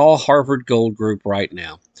 call Harvard Gold Group right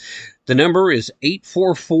now. The number is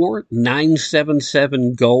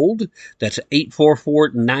 844-977-GOLD. That's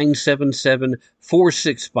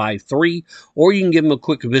 844-977-4653. Or you can give them a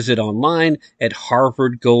quick visit online at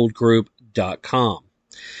harvardgoldgroup.com.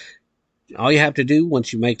 All you have to do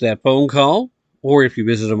once you make that phone call, or if you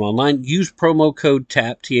visit them online, use promo code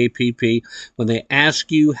TAP, T-A-P-P. When they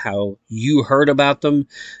ask you how you heard about them,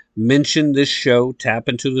 mention this show, Tap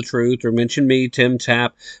Into the Truth, or mention me, Tim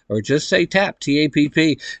Tap, or just say TAP,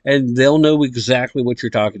 T-A-P-P, and they'll know exactly what you're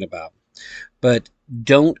talking about. But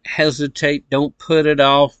don't hesitate. Don't put it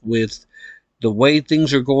off. With the way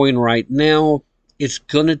things are going right now, it's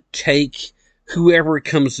going to take whoever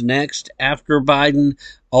comes next after Biden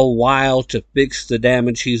a while to fix the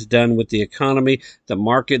damage he's done with the economy. The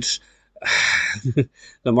markets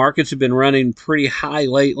have been running pretty high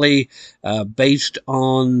lately, based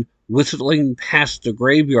on whistling past the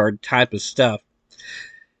graveyard type of stuff.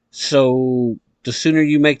 So the sooner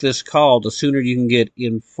you make this call, the sooner you can get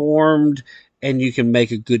informed and you can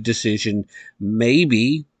make a good decision.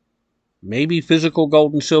 Maybe physical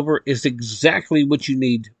gold and silver is exactly what you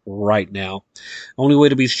need right now. Only way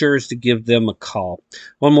to be sure is to give them a call.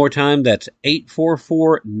 One more time, that's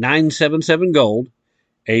 844-977-GOLD,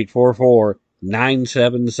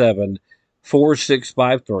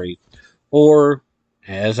 844-977-4653. Or,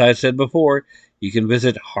 as I said before, you can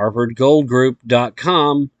visit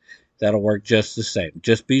harvardgoldgroup.com. That'll work just the same.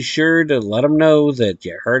 Just be sure to let them know that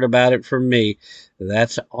you heard about it from me.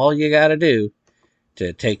 That's all you got to do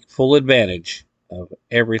to take full advantage of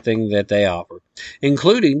everything that they offer.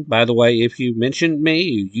 Including, by the way, if you mentioned me,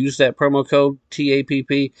 you use that promo code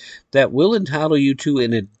TAPP, that will entitle you to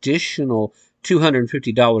an additional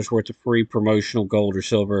 $250 worth of free promotional gold or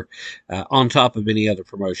silver on top of any other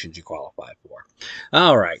promotions you qualify for.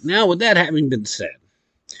 All right. Now, with that having been said,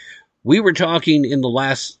 we were talking in the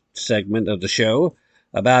last segment of the show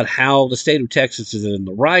about how the state of Texas is in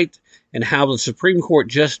the right and how the Supreme Court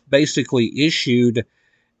just basically issued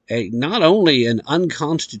not only an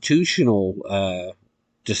unconstitutional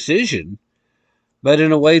decision, but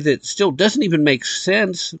in a way that still doesn't even make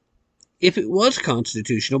sense if it was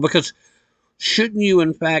constitutional, because shouldn't you,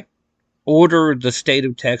 in fact, order the state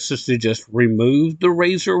of Texas to just remove the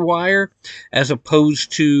razor wire as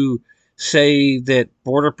opposed to say that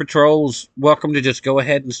Border Patrol is welcome to just go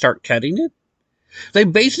ahead and start cutting it? They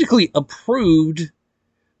basically approved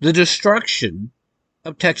the destruction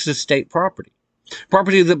of Texas state property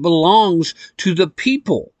that belongs to the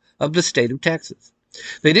people of the state of Texas.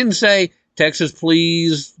 They didn't say, Texas,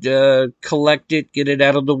 please collect it, get it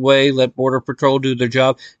out of the way, let Border Patrol do their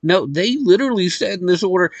job. No, they literally said in this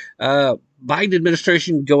order, Biden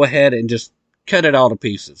administration, go ahead and just cut it all to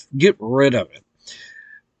pieces. Get rid of it.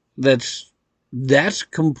 That's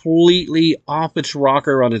completely off its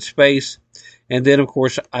rocker on its face. And then, of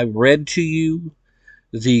course, I read to you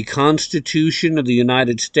the Constitution of the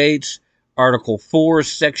United States, Article 4,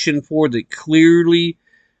 Section 4, that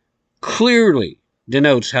clearly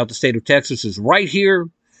denotes how the state of Texas is right here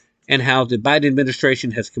and how the Biden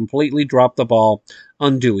administration has completely dropped the ball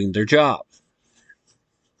on doing their job.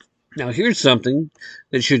 Now, here's something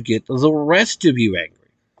that should get the rest of you angry.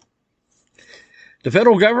 The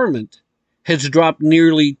federal government has dropped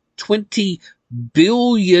nearly 20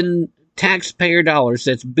 billion taxpayer dollars,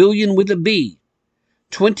 that's billion with a B,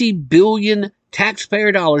 20 billion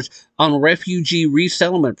taxpayer dollars on refugee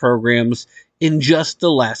resettlement programs in just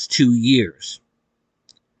the last 2 years.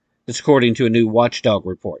 That's according to a new Watchdog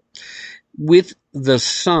report, with the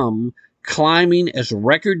sum climbing as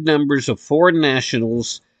record numbers of foreign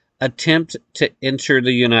nationals attempt to enter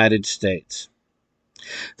the United States.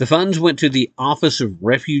 The funds went to the Office of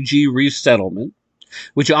Refugee Resettlement,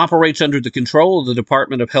 which operates under the control of the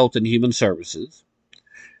Department of Health and Human Services,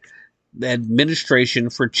 the Administration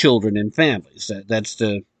for Children and Families. That's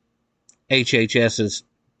the HHS's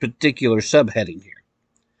particular subheading here.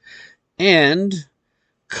 And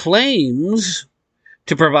claims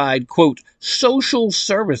to provide, quote, social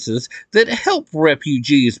services that help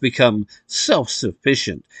refugees become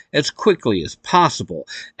self-sufficient as quickly as possible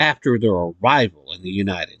after their arrival in the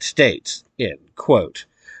United States, end quote.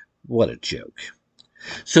 What a joke.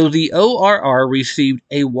 So the ORR received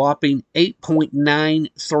a whopping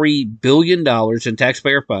 $8.93 billion in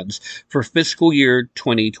taxpayer funds for fiscal year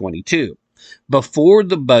 2022, before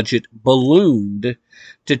the budget ballooned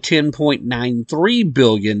to $10.93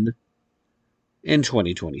 billion in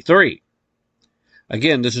 2023.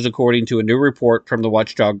 Again, this is according to a new report from the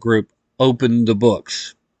watchdog group Open the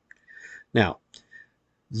Books. Now,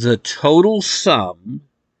 the total sum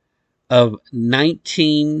of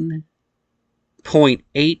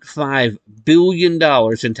 $19.85 billion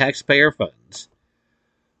in taxpayer funds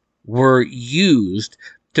were used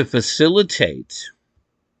to facilitate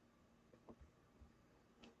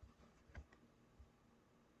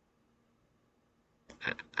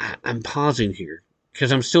I'm pausing here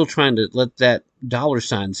because I'm still trying to let that dollar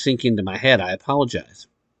sign sink into my head. I apologize.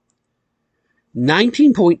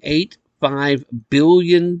 $19.85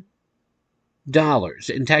 billion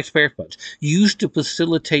in taxpayer funds used to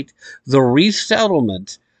facilitate the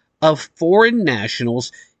resettlement of foreign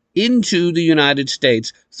nationals into the United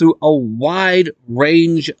States through a wide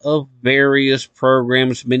range of various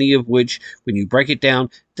programs, many of which, when you break it down,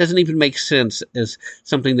 doesn't even make sense as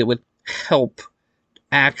something that would help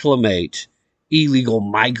acclimate illegal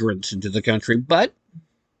migrants into the country. But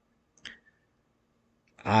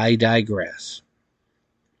I digress.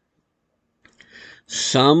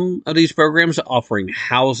 Some of these programs offering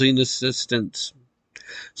housing assistance,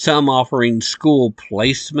 some offering school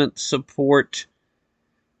placement support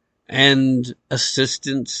and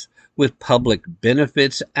assistance with public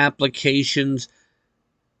benefits applications.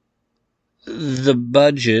 The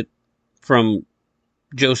budget from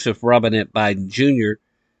Joseph Robinette Biden Jr.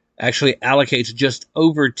 actually allocates just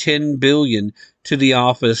over $10 billion to the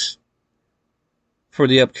office for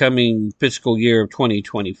the upcoming fiscal year of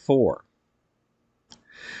 2024.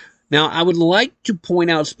 Now, I would like to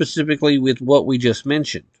point out specifically with what we just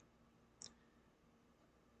mentioned.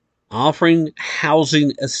 Offering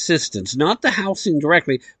housing assistance, not the housing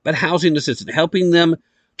directly, but housing assistance, helping them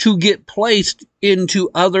to get placed into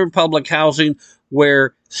other public housing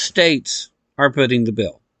where states are putting the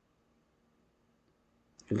bill.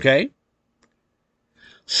 Okay?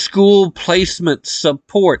 School placement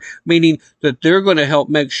support, meaning that they're going to help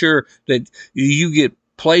make sure that you get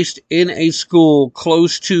placed in a school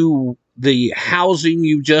close to the housing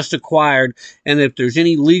you just acquired, and if there's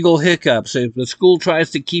any legal hiccups, if the school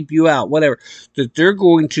tries to keep you out, whatever, that they're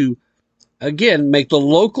going to, again, make the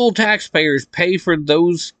local taxpayers pay for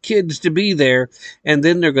those kids to be there, and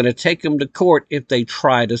then they're going to take them to court if they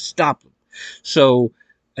try to stop them. So,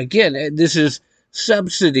 again, this is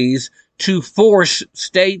subsidies to force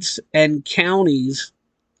states and counties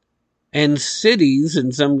and cities,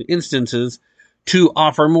 in some instances, to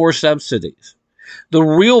offer more subsidies. The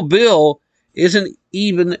real bill isn't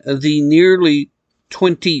even the nearly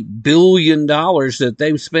 $20 billion that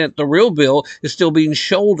they've spent. The real bill is still being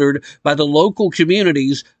shouldered by the local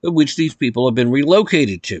communities of which these people have been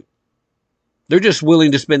relocated to. They're just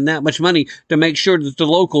willing to spend that much money to make sure that the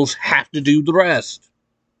locals have to do the rest.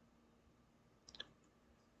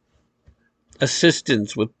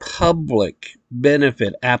 Assistance with public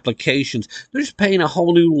benefit applications. They're just paying a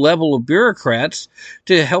whole new level of bureaucrats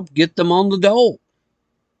to help get them on the dole.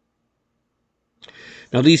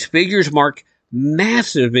 Now, these figures mark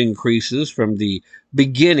massive increases from the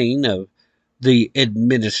beginning of the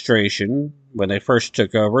administration, when they first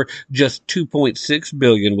took over, just $2.6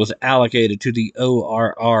 billion was allocated to the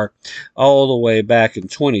ORR all the way back in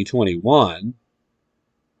 2021.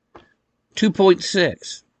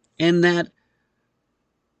 2.6. And that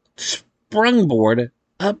sprungboard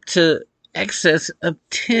up to excess of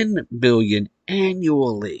 $10 billion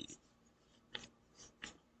annually.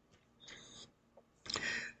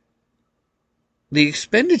 The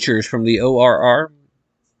expenditures from the ORR,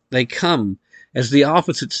 they come as the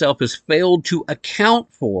office itself has failed to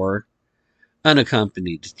account for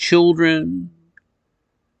unaccompanied children.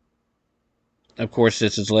 Of course,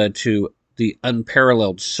 this has led to the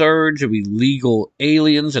unparalleled surge of illegal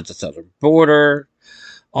aliens at the southern border,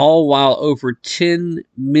 all while over 10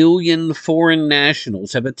 million foreign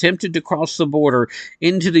nationals have attempted to cross the border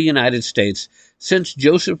into the United States since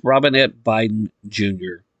Joseph Robinette Biden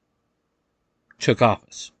Jr. took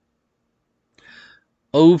office.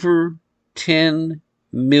 Over 10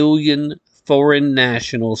 million foreign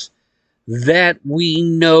nationals that we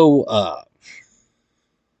know of.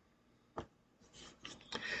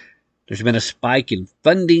 There's been a spike in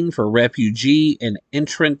funding for refugee and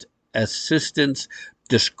entrant assistance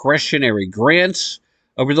discretionary grants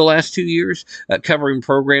over the last 2 years, covering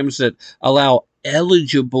programs that allow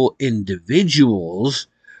eligible individuals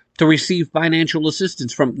to receive financial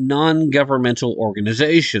assistance from non-governmental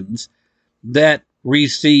organizations that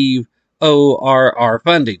receive ORR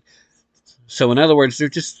funding. So in other words, they're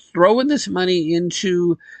just throwing this money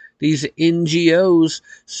into these NGOs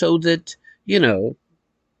so that,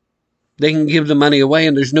 they can give the money away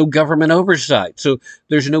and there's no government oversight. So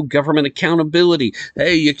there's no government accountability.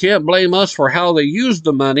 Hey, you can't blame us for how they used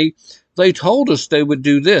the money. They told us they would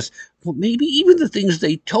do this. Well, maybe even the things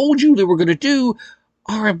they told you they were going to do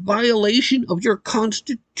are a violation of your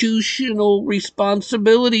constitutional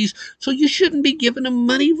responsibilities. So you shouldn't be giving them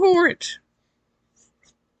money for it.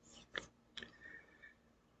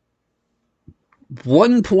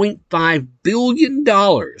 $1.5 billion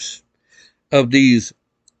of these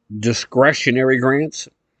discretionary grants,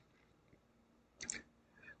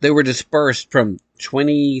 they were dispersed from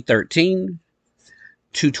 2013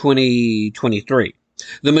 to 2023.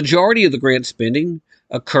 The majority of the grant spending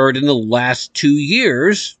occurred in the last 2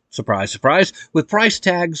 years, surprise, surprise, with price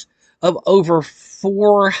tags of over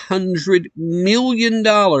 $400 million in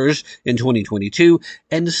 2022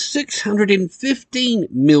 and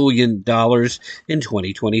 $615 million in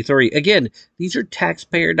 2023. Again, these are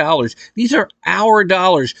taxpayer dollars. These are our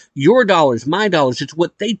dollars, your dollars, my dollars. It's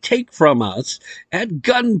what they take from us at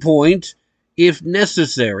gunpoint, if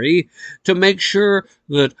necessary, to make sure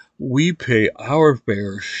that we pay our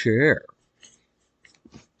fair share.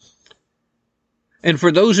 And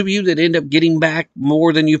for those of you that end up getting back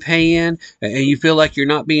more than you pay in, and you feel like you're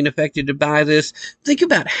not being affected by this, think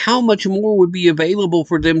about how much more would be available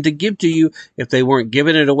for them to give to you if they weren't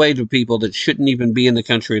giving it away to people that shouldn't even be in the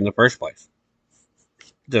country in the first place.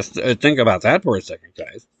 Just think about that for a second,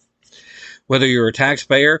 guys. Whether you're a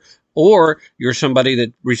taxpayer or you're somebody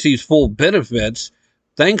that receives full benefits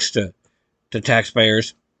thanks to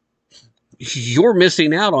taxpayers, you're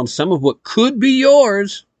missing out on some of what could be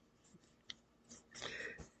yours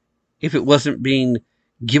if it wasn't being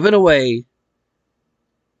given away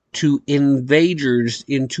to invaders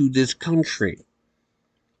into this country.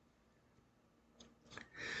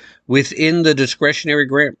 Within the discretionary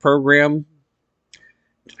grant program,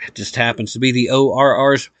 it just happens to be the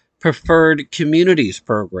ORR's Preferred Communities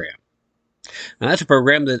program. Now, that's a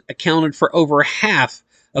program that accounted for over half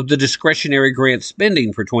of the discretionary grant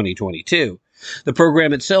spending for 2022. The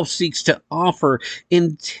program itself seeks to offer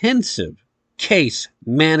intensive case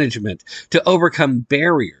management to overcome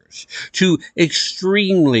barriers to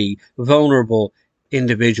extremely vulnerable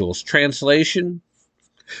individuals. Translation: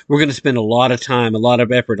 we're going to spend a lot of time, a lot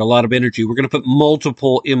of effort, a lot of energy. We're going to put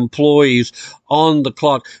multiple employees on the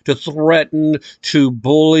clock to threaten, to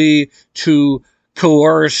bully, to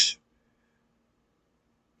coerce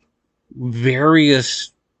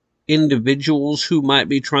various individuals who might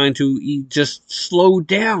be trying to just slow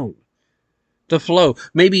down the flow,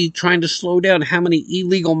 maybe trying to slow down how many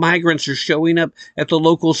illegal migrants are showing up at the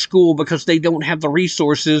local school because they don't have the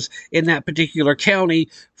resources in that particular county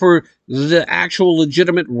for the actual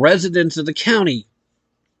legitimate residents of the county.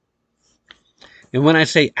 And when I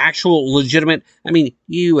say actual legitimate, I mean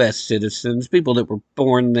U.S. citizens, people that were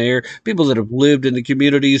born there, people that have lived in the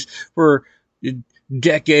communities for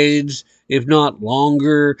decades, if not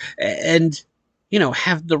longer, and,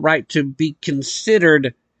 have the right to be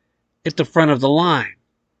considered at the front of the line.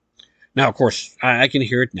 Now, of course, I can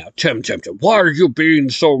hear it now. Tim, why are you being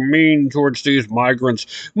so mean towards these migrants?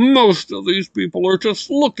 Most of these people are just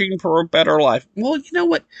looking for a better life. Well, you know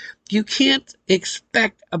what? You can't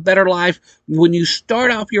expect a better life when you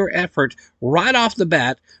start off your effort right off the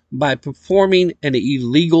bat by performing an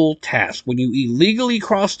illegal task. When you illegally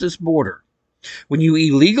cross this border, when you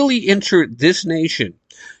illegally enter this nation,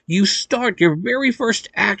 you start your very first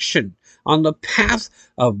action on the path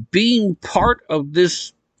of being part of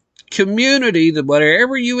this community, that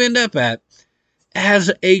whatever you end up at, as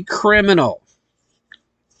a criminal.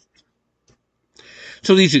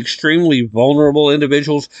 So these extremely vulnerable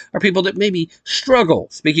individuals are people that maybe struggle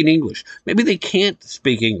speaking English. Maybe they can't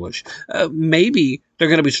speak English. Maybe they're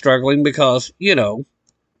going to be struggling because,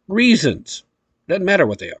 reasons. Doesn't matter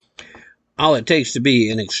what they are. All it takes to be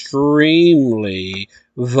an extremely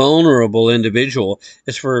vulnerable individual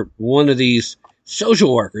is for one of these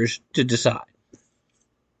social workers to decide.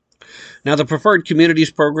 Now, the Preferred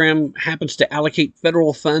Communities Program happens to allocate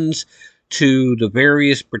federal funds to the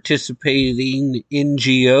various participating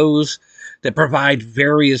NGOs that provide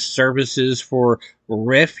various services for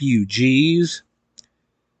refugees.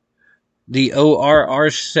 The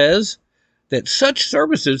ORR says that such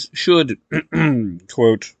services should,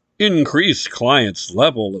 quote, increase clients'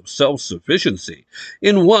 level of self-sufficiency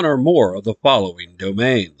in one or more of the following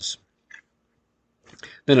domains.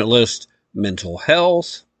 Then it lists mental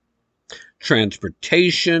health,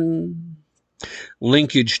 transportation,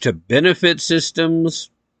 linkage to benefit systems.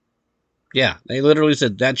 Yeah, they literally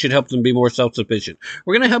said that should help them be more self-sufficient.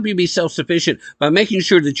 We're going to help you be self-sufficient by making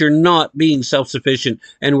sure that you're not being self-sufficient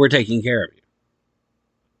and we're taking care of you.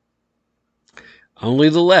 Only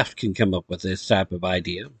the left can come up with this type of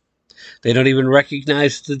idea. They don't even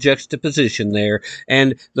recognize the juxtaposition there,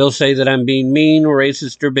 and they'll say that I'm being mean,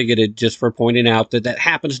 racist, or bigoted just for pointing out that that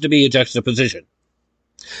happens to be a juxtaposition.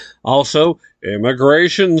 Also,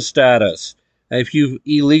 immigration status. If you've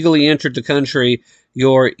illegally entered the country,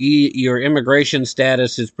 your immigration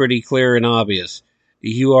status is pretty clear and obvious.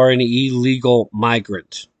 You are an illegal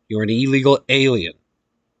migrant. You're an illegal alien.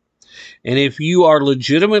 And if you are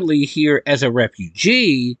legitimately here as a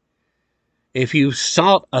refugee, if you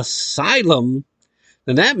sought asylum,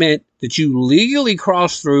 then that meant that you legally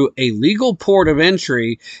crossed through a legal port of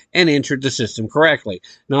entry and entered the system correctly.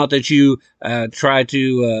 Not that you tried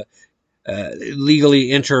to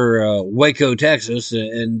legally enter Waco, Texas,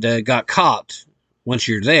 and got caught once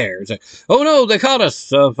you're there. It's like, oh no, they caught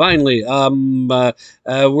us finally.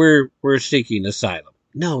 We're seeking asylum.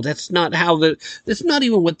 No, that's not how that's not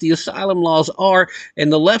even what the asylum laws are.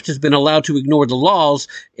 And the left has been allowed to ignore the laws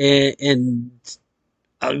and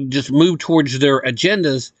just move towards their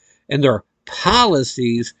agendas and their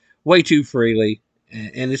policies way too freely.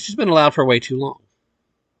 And it's just been allowed for way too long.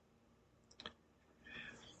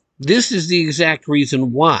 This is the exact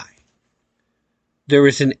reason why there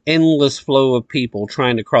is an endless flow of people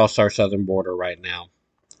trying to cross our southern border right now.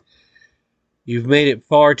 You've made it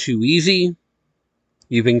far too easy.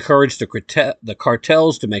 You've encouraged the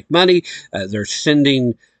cartels to make money. They're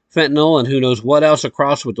sending fentanyl and who knows what else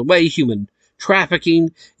across with the way. Human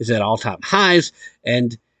trafficking is at all-time highs.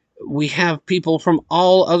 And we have people from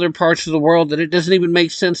all other parts of the world that it doesn't even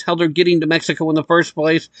make sense how they're getting to Mexico in the first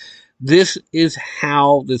place. This is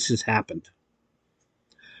how this has happened.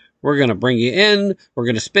 We're going to bring you in. We're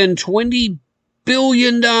going to spend $20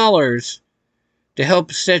 billion to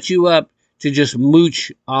help set you up to just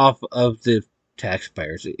mooch off of the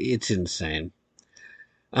taxpayers. It's insane.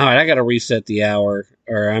 All right, I got to reset the hour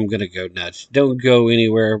or I'm going to go nuts. Don't go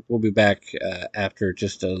anywhere. We'll be back after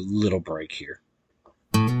just a little break here.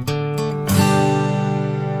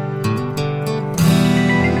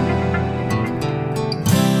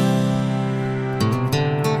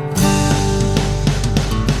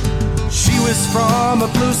 She was from a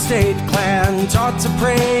blue state clan, taught to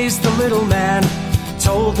praise the little man,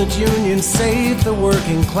 told that unions saved the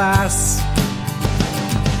working class.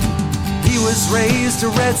 He was raised a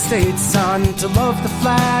red state son, to love the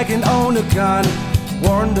flag and own a gun,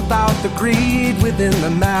 warned about the greed within the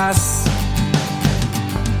mass.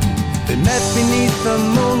 They met beneath the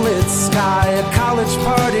moonlit sky, a college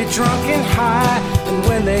party drunk and high, and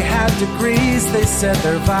when they had degrees they said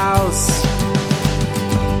their vows.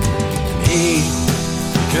 He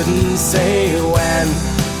couldn't say when,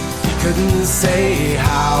 he couldn't say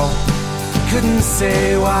how, he couldn't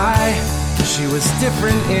say why. She was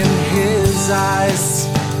different in his eyes.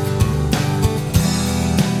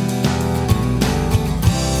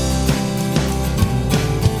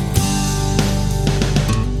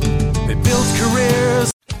 They built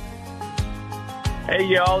careers. Hey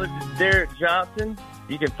y'all, this is Derek Johnson.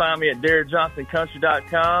 You can find me at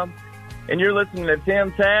DerekJohnsonCountry.com. and you're listening to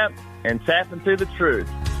Tim Tap and Tapping to the Truth.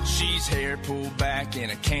 She's hair pulled back in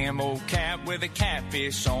a camo cap with a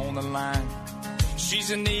catfish on the line. She's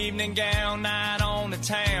an evening gown night on the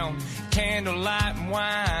town, candlelight and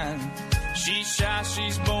wine. She's shy,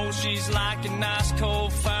 she's bold, she's like a nice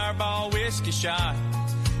cold fireball whiskey shot.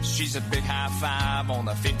 She's a big high five on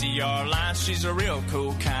the 50-yard line. She's a real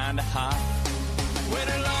cool kind of hot. With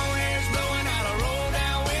her long hair's blowing out a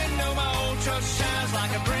roll-down window, my old truck shines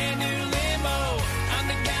like a brand new limo. I'm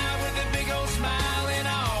the guy with the big old smile and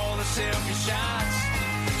all the selfie shots.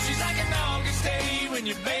 She's like an August day when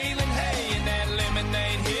you're baling hay and that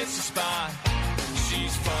lemonade hits the spot.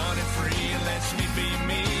 She's fun and free and lets me be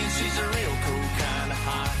me, and she's a real cool kind of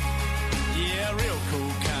hot. Yeah, real cool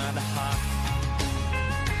kind of hot.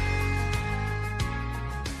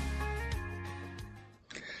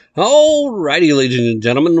 Alrighty, ladies and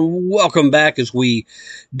gentlemen, welcome back as we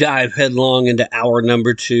dive headlong into hour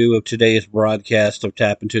number 2 of today's broadcast of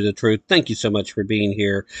Tap Into the Truth. Thank you so much for being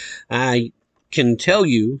here. I can tell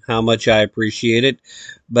you how much I appreciate it,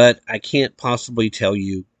 but I can't possibly tell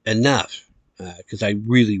you enough, because I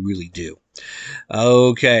really, really do.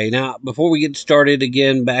 Okay, now, before we get started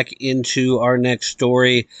again back into our next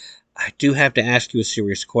story, I do have to ask you a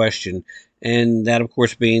serious question. And that, of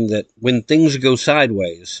course, being that when things go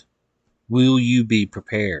sideways, will you be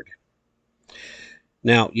prepared?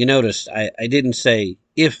 Now, you notice I didn't say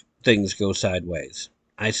if things go sideways.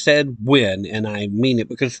 I said when, and I mean it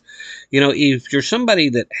because, if you're somebody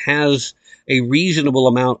that has a reasonable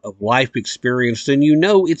amount of life experience, then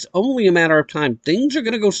it's only a matter of time. Things are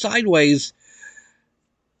going to go sideways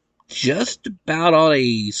just about on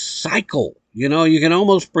a cycle. You can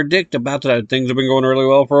almost predict about that. Things have been going really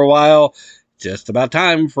well for a while. Just about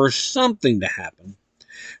time for something to happen.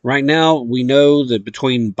 Right now, we know that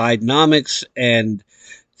between Bidenomics and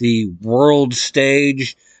the world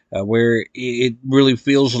stage, where it really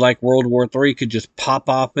feels like World War III could just pop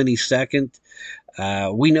off any second,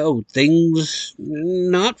 we know things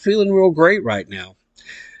not feeling real great right now.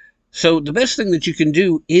 So the best thing that you can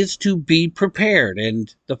do is to be prepared.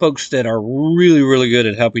 And the folks that are really, really good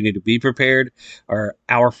at helping you to be prepared are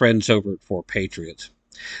our friends over at 4 Patriots.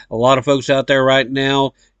 A lot of folks out there right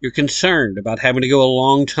now, you're concerned about having to go a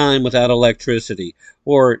long time without electricity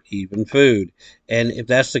or even food. And if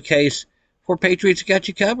that's the case, 4 Patriots got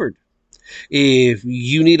you covered. If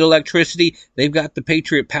you need electricity, they've got the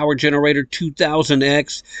Patriot Power Generator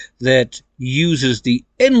 2000X that uses the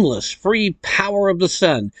endless free power of the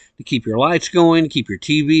sun to keep your lights going, keep your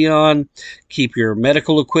TV on, keep your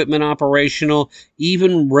medical equipment operational,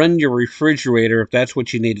 even run your refrigerator if that's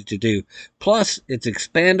what you needed to do. Plus, it's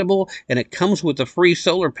expandable and it comes with a free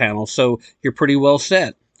solar panel, so you're pretty well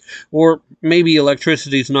set. Or maybe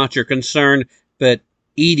electricity is not your concern, but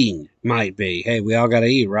eating might be. Hey, we all got to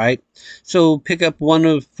eat, right? So pick up one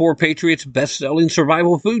of 4 Patriots' best-selling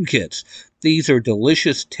survival food kits. These are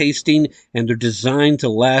delicious tasting, and they're designed to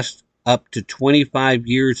last up to 25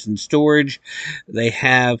 years in storage. They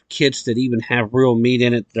have kits that even have real meat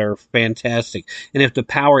in it. They're fantastic. And if the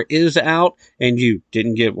power is out and you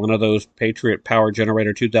didn't get one of those Patriot Power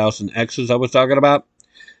Generator 2000Xs I was talking about,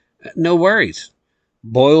 no worries.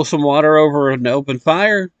 Boil some water over an open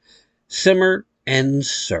fire, simmer, and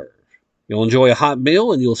serve. You'll enjoy a hot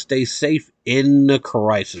meal and you'll stay safe in a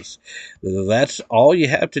crisis. That's all you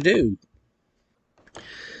have to do.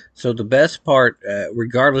 So the best part,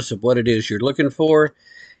 regardless of what it is you're looking for,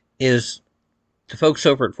 is the folks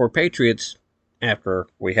over at 4 Patriots, after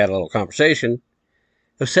we had a little conversation,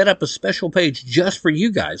 have set up a special page just for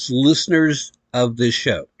you guys, listeners of this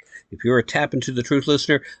show. If you're a Tap Into the Truth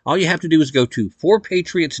listener, all you have to do is go to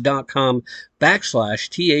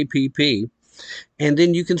 4patriots.com/TAPP, and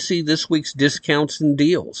then you can see this week's discounts and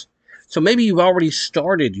deals. So maybe you've already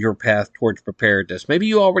started your path towards preparedness. Maybe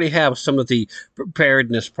you already have some of the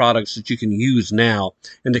preparedness products that you can use now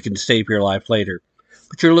and that can save your life later.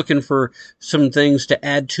 But you're looking for some things to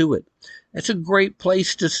add to it. That's a great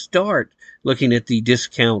place to start, looking at the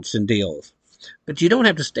discounts and deals. But you don't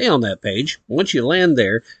have to stay on that page. Once you land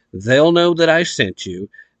there, they'll know that I sent you.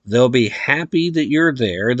 They'll be happy that you're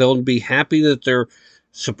there. They'll be happy that they're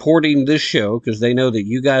supporting this show because they know that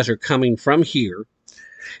you guys are coming from here.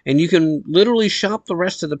 And you can literally shop the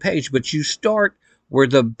rest of the page, but you start where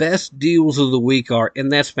the best deals of the week are,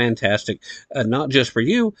 and that's fantastic. Not just for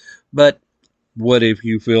you, but what if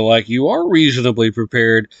you feel like you are reasonably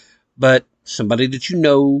prepared, but somebody that you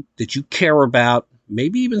know, that you care about,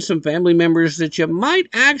 maybe even some family members that you might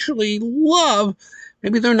actually love,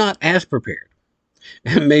 maybe they're not as prepared.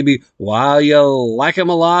 And maybe while you like them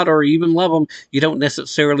a lot or even love them, you don't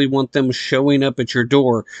necessarily want them showing up at your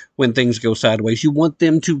door when things go sideways. You want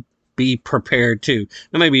them to be prepared too.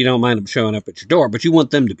 Now, maybe you don't mind them showing up at your door, but you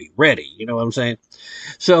want them to be ready. You know what I'm saying?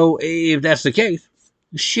 So if that's the case,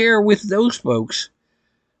 share with those folks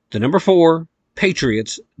the number 4,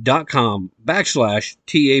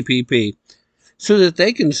 patriots.com/TAPP, so that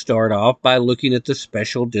they can start off by looking at the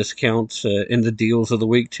special discounts and the deals of the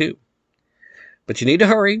week too. But you need to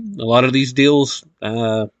hurry. A lot of these deals,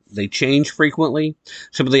 they change frequently.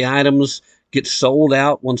 Some of the items get sold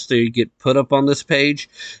out once they get put up on this page.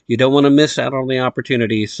 You don't want to miss out on the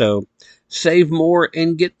opportunity. So save more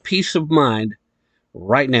and get peace of mind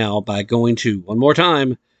right now by going to, one more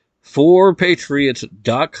time,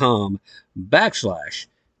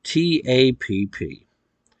 4patriots.com/TAPP.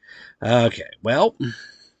 Okay, well,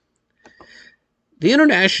 the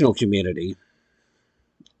international community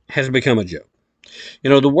has become a joke. You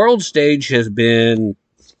know, the world stage has been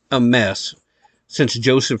a mess since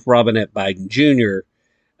Joseph Robinette Biden Jr.,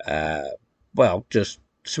 just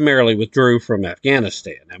summarily withdrew from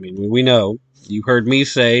Afghanistan. I mean, we know, you heard me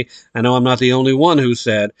say, I know I'm not the only one who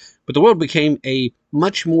said, but the world became a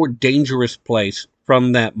much more dangerous place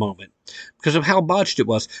from that moment because of how botched it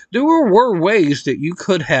was. There were ways that you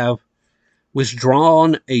could have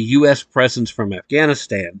withdrawn a U.S. presence from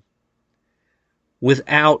Afghanistan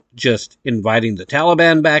without just inviting the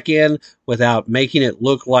Taliban back in, without making it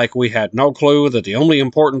look like we had no clue that the only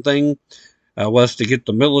important thing was to get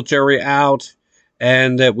the military out,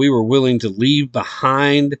 and that we were willing to leave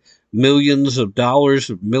behind millions of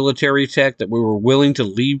dollars of military tech, that we were willing to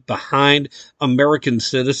leave behind American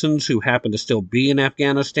citizens who happen to still be in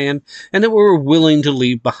Afghanistan, and that we were willing to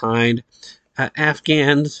leave behind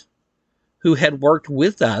Afghans who had worked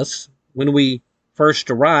with us when we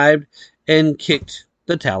first arrived and kicked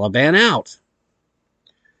the Taliban out.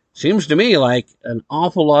 Seems to me like an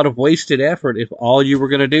awful lot of wasted effort if all you were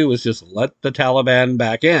going to do was just let the Taliban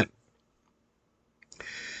back in.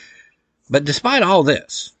 But despite all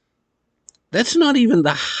this, that's not even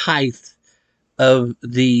the height of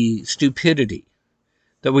the stupidity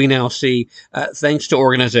that we now see thanks to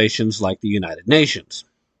organizations like the United Nations.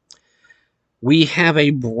 We have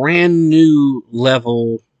a brand new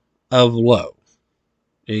level of low.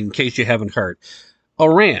 In case you haven't heard,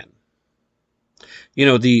 Iran, you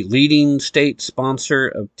know, the leading state sponsor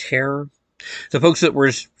of terror, the folks that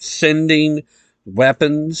were sending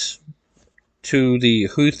weapons to the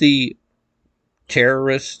Houthi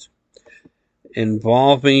terrorists,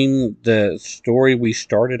 involving the story we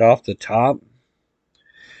started off the top,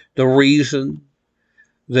 the reason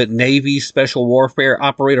that Navy Special Warfare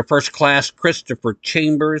Operator First Class Christopher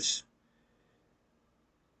Chambers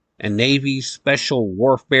and Navy Special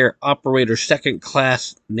Warfare Operator Second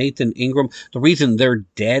Class Nathan Ingram, the reason they're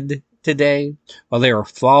dead today while they are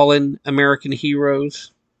fallen American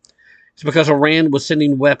heroes is because Iran was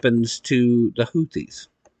sending weapons to the Houthis.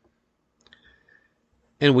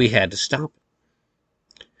 And we had to stop it.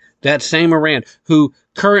 That same Iran, who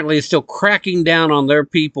currently is still cracking down on their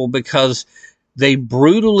people because they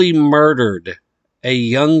brutally murdered a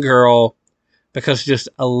young girl because just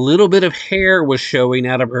a little bit of hair was showing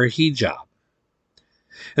out of her hijab.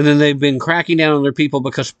 And then they've been cracking down on their people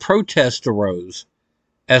because protest arose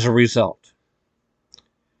as a result.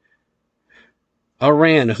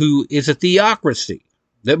 Iran, who is a theocracy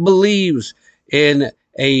that believes in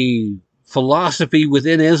a philosophy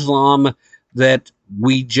within Islam that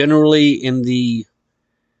we generally in the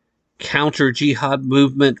counter-jihad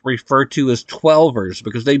movement refer to as 12ers,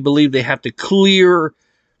 because they believe they have to clear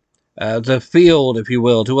the field, if you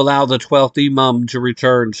will, to allow the 12th Imam to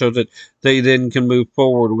return so that they then can move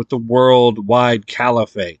forward with the worldwide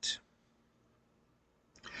caliphate.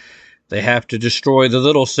 They have to destroy the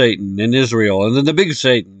little Satan in Israel and then the big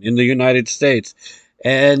Satan in the United States,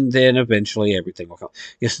 and then eventually everything will come.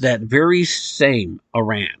 It's that very same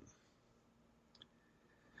Iran.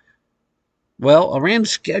 Well, Iran's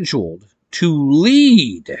scheduled to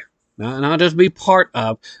lead, not just be part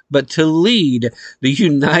of, but to lead the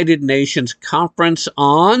United Nations Conference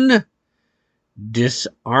on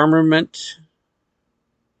Disarmament.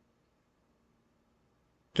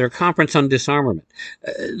 Their conference on disarmament.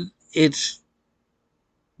 It's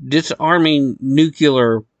disarming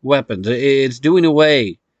nuclear weapons. It's doing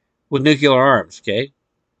away with nuclear arms, okay?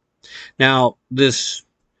 Now, this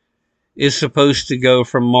is supposed to go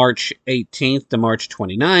from March 18th to March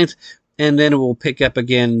 29th, and then it will pick up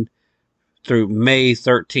again through May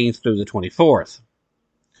 13th through the 24th.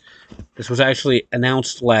 This was actually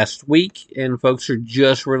announced last week, and folks are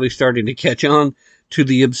just really starting to catch on to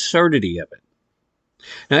the absurdity of it.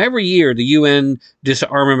 Now, every year, the UN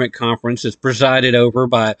Disarmament Conference is presided over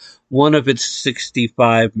by one of its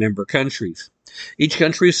 65 member countries. Each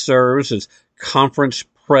country serves as conference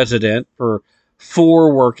president for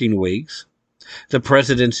 4 working weeks. The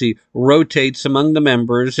presidency rotates among the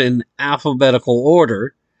members in alphabetical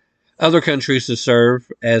order. Other countries to serve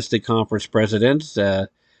as the conference presidents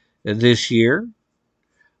this year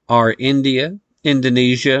are India,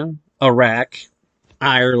 Indonesia, Iraq,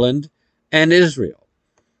 Ireland, and Israel.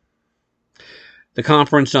 The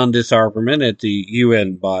Conference on Disarmament at the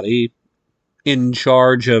UN body in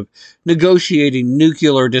charge of negotiating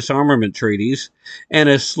nuclear disarmament treaties and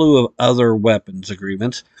a slew of other weapons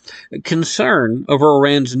agreements. Concern over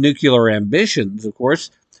Iran's nuclear ambitions, of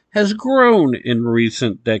course, has grown in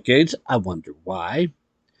recent decades. I wonder why.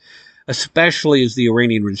 Especially as the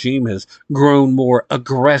Iranian regime has grown more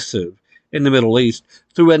aggressive in the Middle East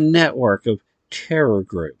through a network of terror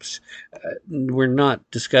groups. We're not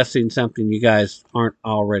discussing something you guys aren't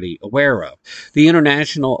already aware of. The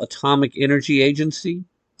International Atomic Energy Agency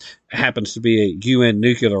happens to be a UN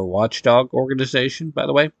nuclear watchdog organization, by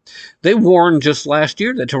the way. They warned just last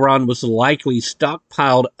year that Tehran was likely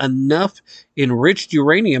stockpiled enough enriched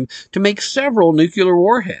uranium to make several nuclear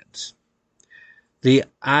warheads. The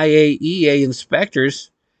IAEA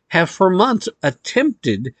inspectors have for months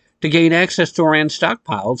attempted to gain access to Iran's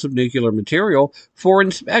stockpiles of nuclear material for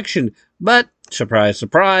inspection. But, surprise,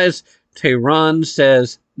 surprise, Tehran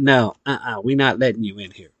says, no, we're not letting you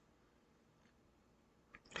in here.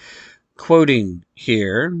 Quoting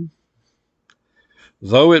here,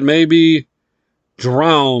 though it may be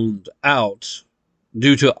drowned out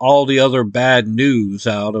due to all the other bad news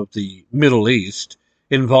out of the Middle East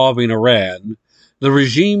involving Iran, the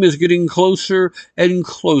regime is getting closer and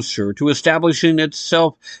closer to establishing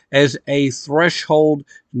itself as a threshold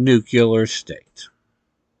nuclear state.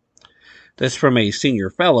 That's from a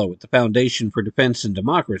senior fellow at the Foundation for Defense and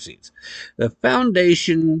Democracies. The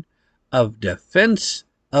Foundation of Defense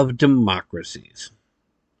of Democracies.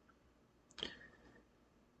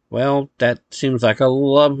 Well, that seems like a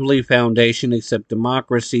lovely foundation, except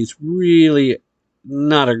democracy's really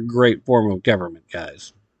not a great form of government,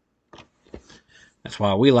 guys. That's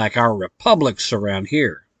why we like our republics around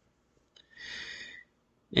here.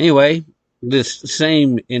 Anyway, this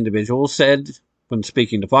same individual said, when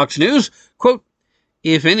speaking to Fox News, quote,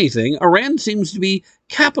 if anything, Iran seems to be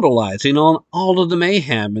capitalizing on all of the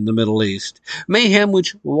mayhem in the Middle East, mayhem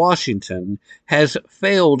which Washington has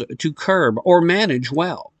failed to curb or manage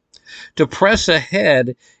well, to press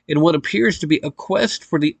ahead in what appears to be a quest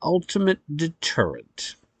for the ultimate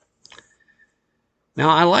deterrent. Now,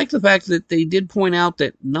 I like the fact that they did point out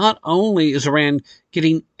that not only is Iran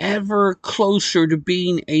getting ever closer to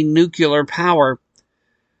being a nuclear power,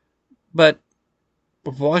 but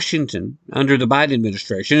Washington, under the Biden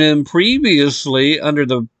administration, and previously under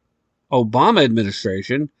the Obama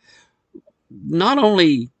administration, not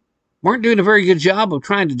only weren't doing a very good job of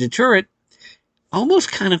trying to deter it,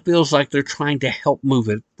 almost kind of feels like they're trying to help move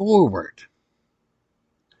it forward.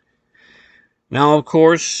 Now, of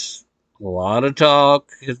course, a lot of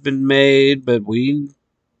talk has been made, but we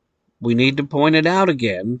need to point it out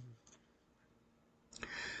again.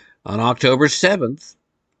 On October 7th,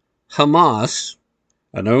 Hamas,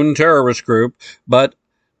 a known terrorist group, but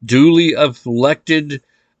duly elected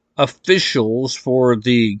officials for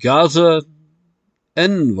the Gaza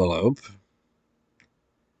envelope,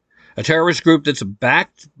 a terrorist group that's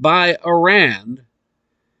backed by Iran,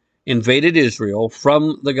 invaded Israel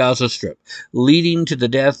from the Gaza Strip, leading to the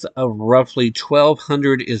death of roughly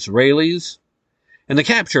 1,200 Israelis and the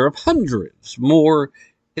capture of hundreds more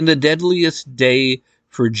in the deadliest day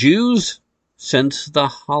for Jews since the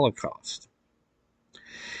Holocaust.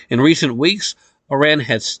 In recent weeks, Iran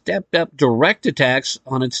has stepped up direct attacks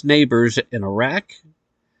on its neighbors in Iraq,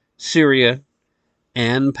 Syria,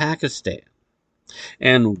 and Pakistan.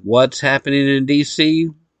 And what's happening in D.C.?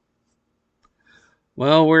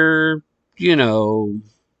 Well, we're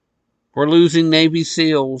losing Navy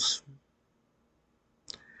SEALs.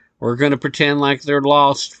 We're going to pretend like they're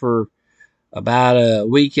lost for about a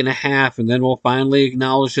week and a half, and then we'll finally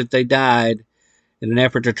acknowledge that they died in an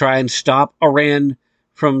effort to try and stop Iran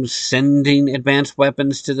from sending advanced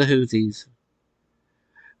weapons to the Houthis.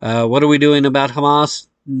 What are we doing about Hamas?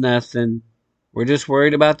 Nothing. We're just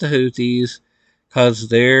worried about the Houthis because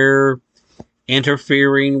they're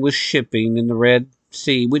interfering with shipping in the Red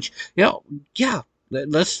Sea, which,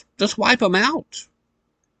 let's just wipe them out.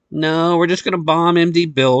 No, we're just going to bomb empty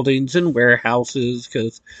buildings and warehouses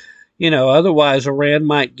because, otherwise Iran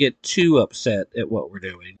might get too upset at what we're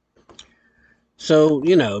doing. So,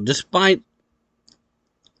 despite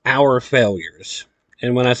our failures,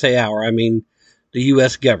 and when I say our, I mean the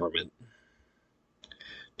U.S. government,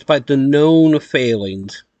 despite the known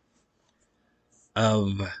failings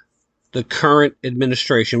of the current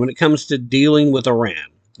administration when it comes to dealing with Iran.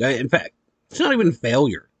 In fact, it's not even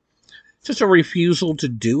failure. It's just a refusal to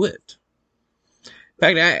do it.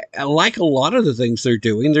 In fact, I like a lot of the things they're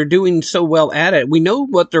doing so well at it. We know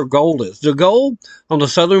what their goal is. Their goal on the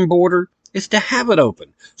southern border is to have it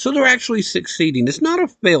open. So they're actually succeeding. It's not a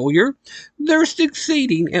failure. They're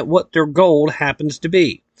succeeding at what their goal happens to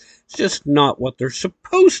be. It's just not what they're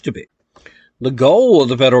supposed to be. The goal of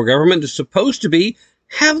the federal government is supposed to be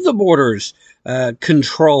have the borders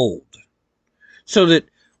controlled so that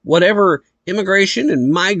whatever immigration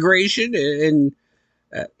and migration and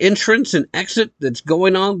entrance and exit that's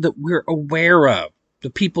going on, that we're aware of. The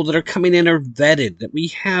people that are coming in are vetted, that we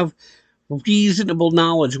have reasonable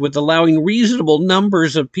knowledge with allowing reasonable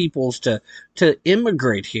numbers of peoples to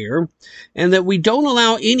immigrate here, and that we don't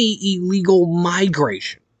allow any illegal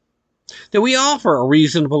migration, that we offer a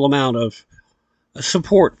reasonable amount of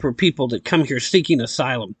support for people that come here seeking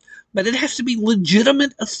asylum. But it has to be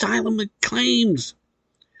legitimate asylum claims,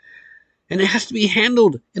 and it has to be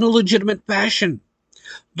handled in a legitimate fashion.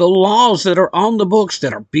 The laws that are on the books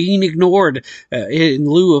that are being ignored in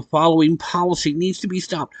lieu of following policy needs to be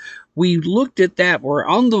stopped. We looked at that. We're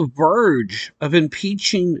on the verge of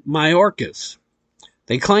impeaching Mayorkas.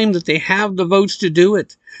 They claim that they have the votes to do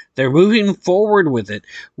it. They're moving forward with it.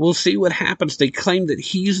 We'll see what happens. They claim that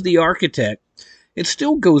he's the architect. It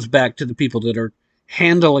still goes back to the people that are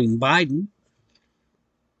handling Biden.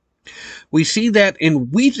 We see that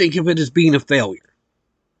and we think of it as being a failure.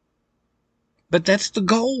 But that's the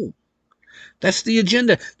goal. That's the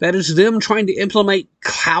agenda. That is them trying to implement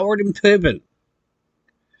Howard and Piven.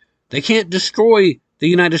 They can't destroy the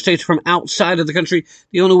United States from outside of the country.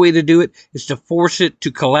 The only way to do it is to force it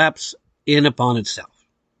to collapse in upon itself.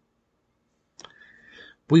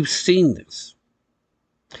 We've seen this.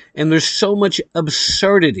 And there's so much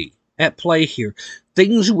absurdity at play here.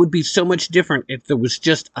 Things would be so much different if there was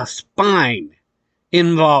just a spine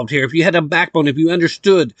involved here. If you had a backbone, if you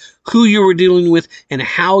understood who you were dealing with and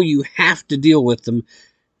how you have to deal with them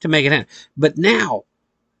to make it happen. But now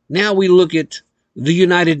we look at the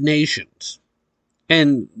United Nations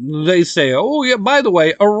and they say, oh yeah, by the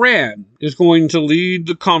way, Iran is going to lead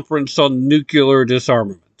the conference on nuclear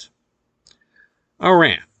disarmament.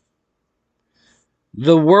 Iran,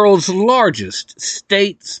 the world's largest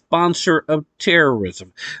state sponsor of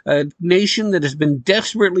terrorism, a nation that has been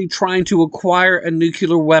desperately trying to acquire a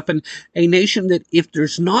nuclear weapon, a nation that, if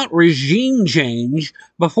there's not regime change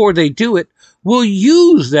before they do it, will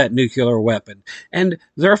use that nuclear weapon. And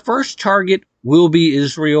their first target will be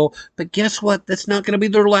Israel. But guess what? That's not going to be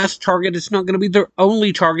their last target. It's not going to be their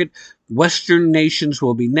only target. Western nations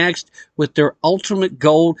will be next with their ultimate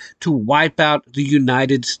goal to wipe out the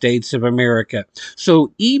United States of America.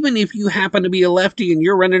 So even if you happen to be a lefty and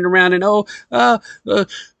you're running around and,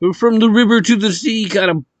 from the river to the sea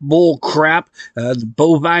kind of bull crap, the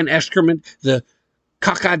bovine excrement, the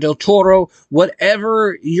caca del toro,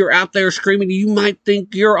 whatever you're out there screaming, you might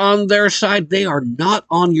think you're on their side. They are not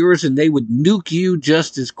on yours, and they would nuke you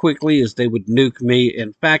just as quickly as they would nuke me.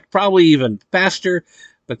 In fact, probably even faster,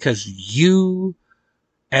 because you,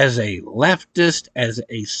 as a leftist, as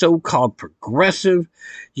a so-called progressive,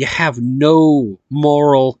 you have no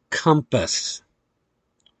moral compass.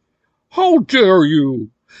 How dare you?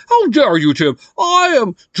 How dare you, Tim? I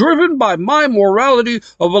am driven by my morality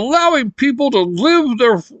of allowing people to live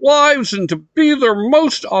their lives and to be their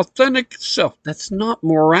most authentic self. That's not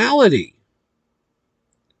morality.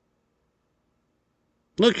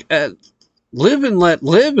 Look, live and let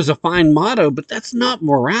live is a fine motto, but that's not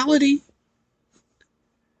morality.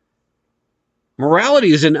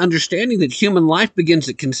 Morality is an understanding that human life begins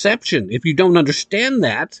at conception. If you don't understand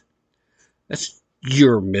that,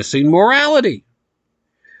 you're missing morality.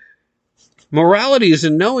 Morality is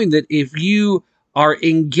in knowing that if you are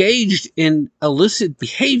engaged in illicit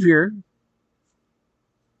behavior,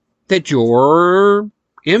 that you're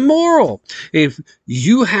immoral. If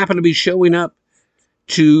you happen to be showing up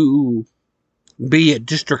to be a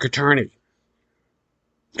district attorney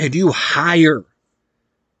and you hire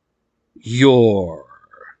your,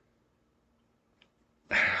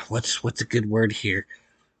 what's a good word here?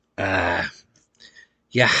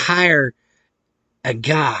 You hire a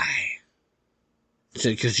guy,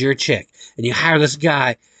 because you're a chick, and you hire this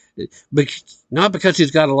guy, not because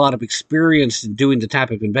he's got a lot of experience in doing the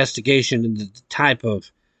type of investigation and the type of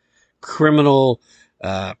criminal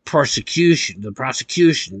prosecution.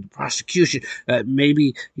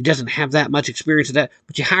 Maybe he doesn't have that much experience in that,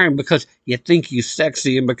 but you hire him because you think he's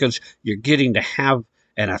sexy and because you're getting to have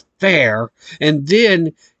an affair, and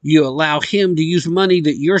then you allow him to use money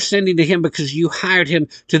that you're sending to him because you hired him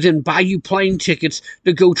to then buy you plane tickets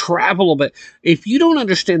to go travel a bit. If you don't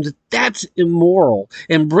understand that that's immoral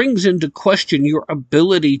and brings into question your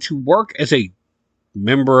ability to work as a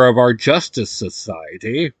member of our justice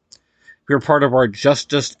society, if you're part of our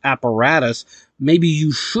justice apparatus, maybe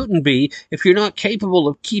you shouldn't be if you're not capable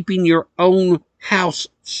of keeping your own house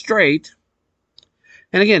straight.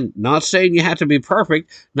 And again, not saying you have to be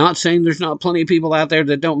perfect, not saying there's not plenty of people out there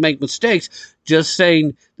that don't make mistakes, just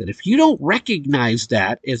saying that if you don't recognize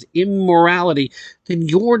that as immorality, then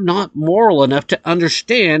you're not moral enough to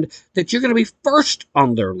understand that you're going to be first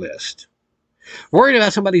on their list. Worried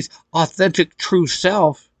about somebody's authentic true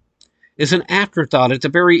self is an afterthought at the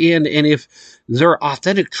very end, and if their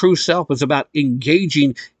authentic true self is about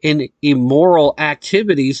engaging in immoral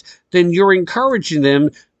activities, then you're encouraging them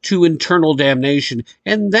to internal damnation,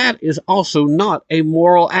 and that is also not a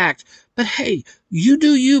moral act. But hey, you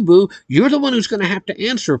do you, boo. You're the one who's going to have to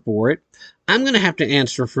answer for it. I'm going to have to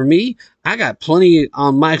answer for me. I got plenty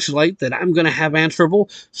on my slate that I'm going to have answerable,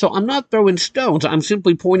 so I'm not throwing stones. I'm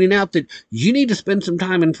simply pointing out that you need to spend some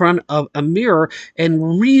time in front of a mirror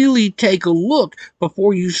and really take a look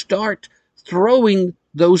before you start throwing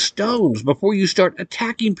those stones, before you start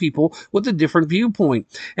attacking people with a different viewpoint.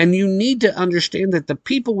 And you need to understand that the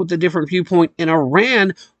people with a different viewpoint in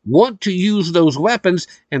Iran want to use those weapons,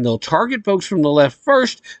 and they'll target folks from the left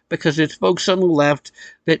first because it's folks on the left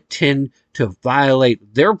that tend to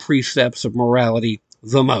violate their precepts of morality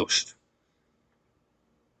the most.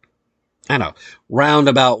 I know,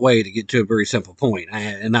 roundabout way to get to a very simple point,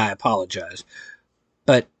 and I apologize.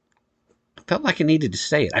 But I felt like I needed to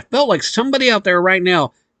say it. I felt like somebody out there right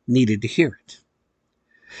now needed to hear it.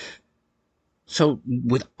 So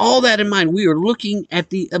with all that in mind, we are looking at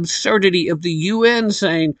the absurdity of the UN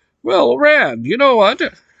saying, well, Iran, you know what?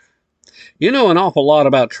 You know an awful lot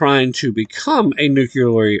about trying to become a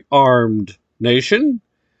nuclearly armed nation.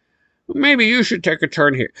 Maybe you should take a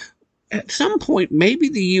turn here. At some point, maybe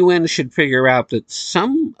the UN should figure out that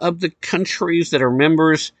some of the countries that are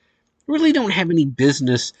members really don't have any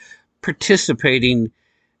business participating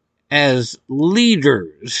as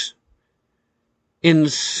leaders in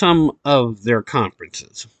some of their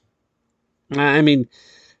conferences. I mean,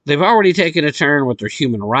 they've already taken a turn with their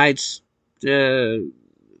human rights. I'm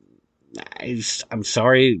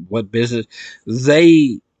sorry, what business?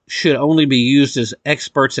 They should only be used as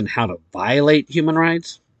experts in how to violate human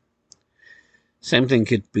rights. Same thing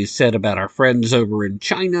could be said about our friends over in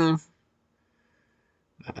China.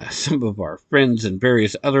 Some of our friends in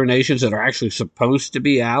various other nations that are actually supposed to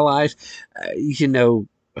be allies. You know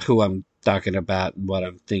who I'm talking about and what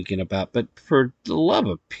I'm thinking about. But for the love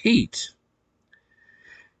of Pete,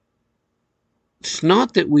 it's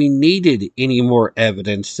not that we needed any more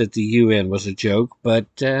evidence that the UN was a joke, but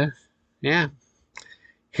yeah,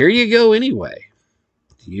 here you go anyway.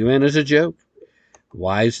 The UN is a joke.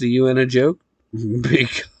 Why is the UN a joke?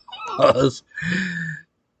 Because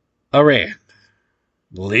Iran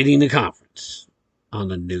leading the conference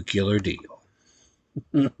on a nuclear deal.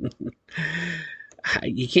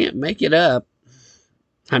 You can't make it up.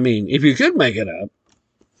 I mean, if you could make it up,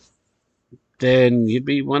 then you'd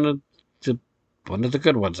be one of the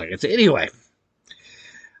good ones, I guess. Anyway,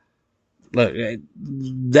 look,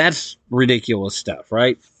 that's ridiculous stuff,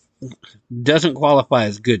 right? Doesn't qualify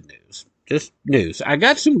as good news. Just news. I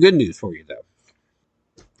got some good news for you, though.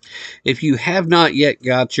 If you have not yet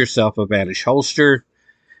got yourself a Vanish holster,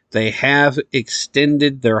 they have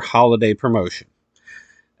extended their holiday promotion.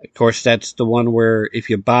 Of course, that's the one where if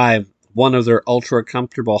you buy one of their ultra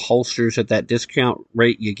comfortable holsters at that discount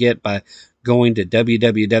rate you get by going to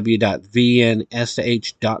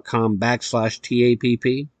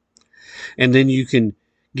www.vnsh.com/TAPP, and then you can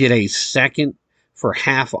get a second for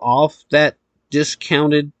half off that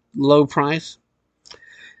discounted low price.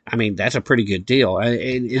 I mean, that's a pretty good deal.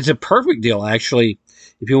 It's a perfect deal, actually,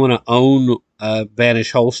 if you want to own a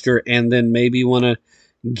Vanish holster and then maybe want to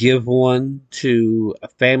give one to a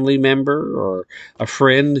family member or a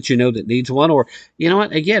friend that you know that needs one. Or, you know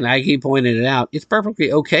what, again, I keep pointing it out, it's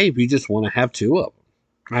perfectly okay if you just want to have two of them.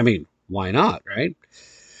 I mean, why not, right?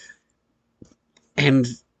 And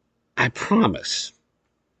I promise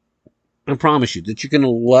you that you're going to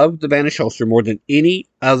love the Vanish holster more than any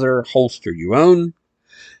other holster you own,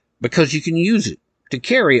 because you can use it to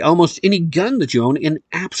carry almost any gun that you own in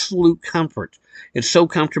absolute comfort. It's so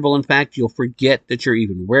comfortable, in fact, you'll forget that you're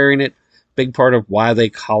even wearing it. Big part of why they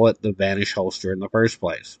call it the Vanish holster in the first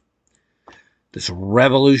place. This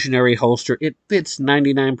revolutionary holster, it fits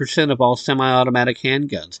 99% of all semi-automatic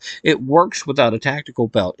handguns. It works without a tactical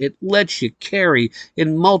belt. It lets you carry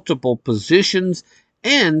in multiple positions,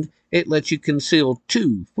 and it lets you conceal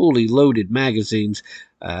 2 fully loaded magazines,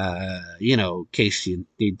 in case you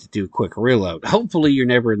need to do a quick reload. Hopefully you're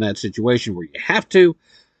never in that situation where you have to,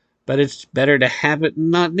 but it's better to have it and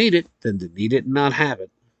not need it than to need it and not have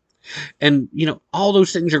it. And, all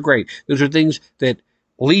those things are great. Those are things that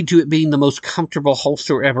lead to it being the most comfortable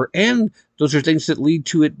holster ever, and those are things that lead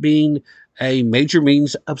to it being a major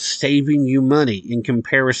means of saving you money in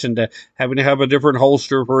comparison to having to have a different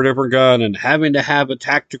holster for a different gun and having to have a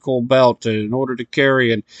tactical belt in order to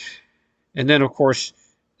carry. And then, of course,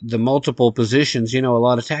 the multiple positions. A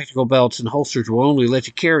lot of tactical belts and holsters will only let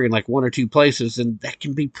you carry in like 1 or 2 places, and that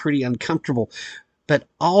can be pretty uncomfortable. But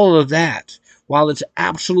all of that, while it's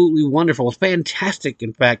absolutely wonderful, it's fantastic,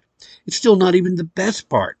 in fact, it's still not even the best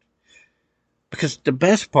part. Because the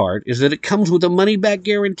best part is that it comes with a money-back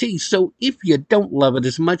guarantee. So if you don't love it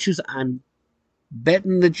as much as I'm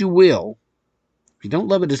betting that you will, if you don't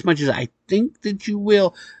love it as much as I think that you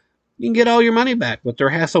will, you can get all your money back with their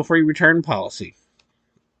hassle-free return policy.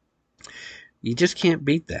 You just can't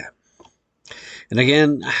beat that. And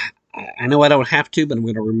again, I know I don't have to, but I'm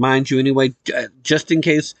going to remind you anyway, just in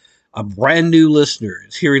case a brand new listener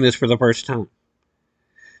is hearing this for the first time.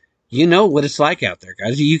 You know what it's like out there,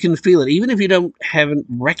 guys. You can feel it. Even if you haven't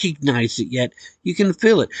recognized it yet, you can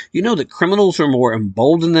feel it. You know that criminals are more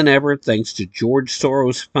emboldened than ever thanks to George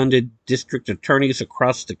Soros-funded district attorneys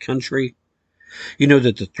across the country. You know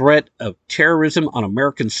that the threat of terrorism on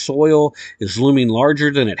American soil is looming larger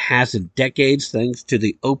than it has in decades thanks to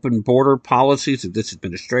the open border policies of this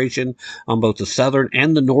administration on both the southern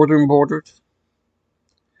and the northern borders.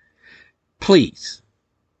 Please,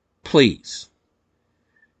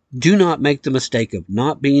 do not make the mistake of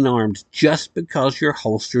not being armed just because your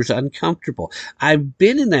holster's uncomfortable. I've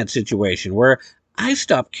been in that situation where I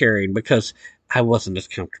stopped carrying because I wasn't as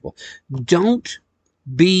comfortable. Don't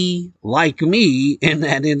be like me in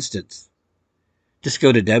that instance. Just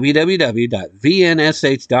go to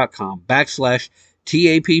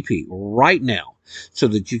www.vnsh.com/TAPP right now so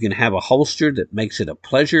that you can have a holster that makes it a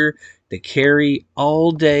pleasure to carry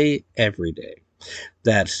all day, every day.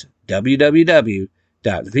 That's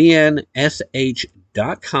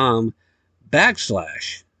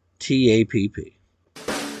www.vnsh.com/TAPP.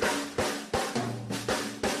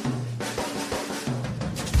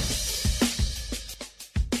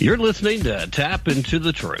 You're listening to Tap Into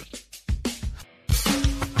the Truth.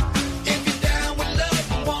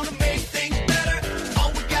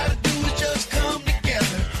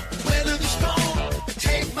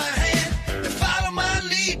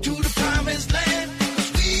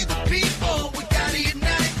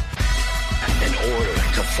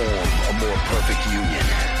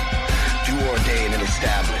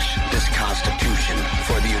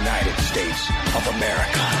 For the United States of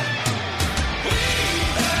America.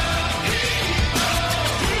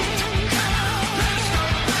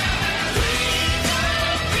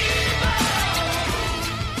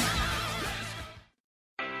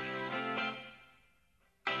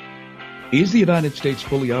 Is the United States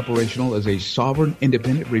fully operational as a sovereign,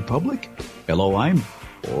 independent republic? Hello, I'm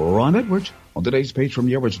Ron Edwards. On today's page from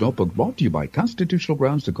the Edwards Notebook, brought to you by Constitutional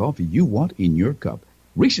Grounds, the coffee you want in your cup.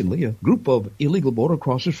 Recently, a group of illegal border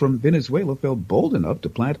crossers from Venezuela felt bold enough to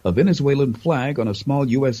plant a Venezuelan flag on a small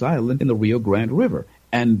U.S. island in the Rio Grande River,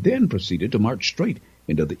 and then proceeded to march straight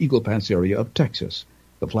into the Eagle Pass area of Texas.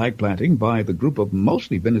 The flag planting by the group of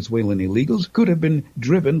mostly Venezuelan illegals could have been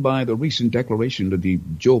driven by the recent declaration of the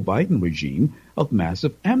Joe Biden regime of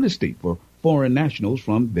massive amnesty for foreign nationals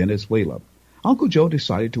from Venezuela. Uncle Joe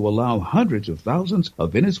decided to allow hundreds of thousands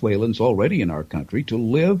of Venezuelans already in our country to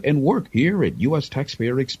live and work here at U.S.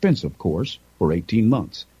 taxpayer expense, of course, for 18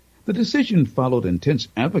 months. The decision followed intense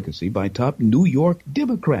advocacy by top New York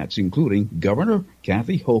Democrats, including Governor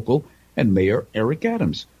Kathy Hochul and Mayor Eric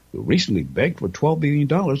Adams, who recently begged for $12 billion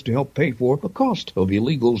to help pay for the cost of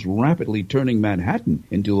illegals rapidly turning Manhattan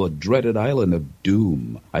into a dreaded island of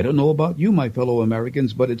doom. I don't know about you, my fellow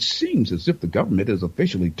Americans, but it seems as if the government has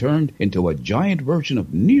officially turned into a giant version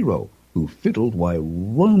of Nero, who fiddled while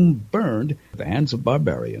Rome burned at the hands of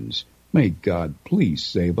barbarians. May God please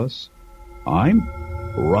save us. I'm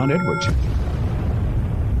Ron Edwards.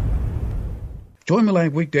 Join me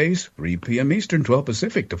live weekdays, 3 p.m. Eastern, 12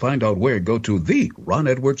 Pacific. To find out where, go to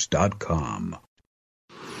theronedwards.com.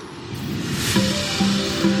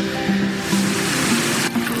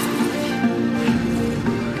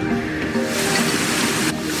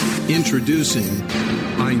 Introducing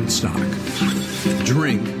Einstock.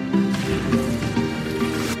 Drink.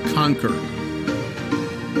 Conquer.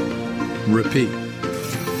 repeat.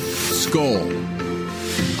 Skål.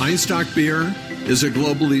 Einstock beer is a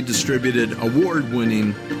globally distributed,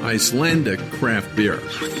 award-winning Icelandic craft beer.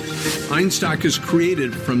 Einstock is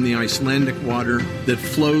created from the Icelandic water that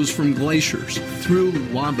flows from glaciers through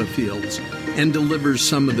lava fields and delivers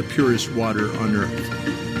some of the purest water on Earth.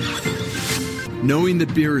 Knowing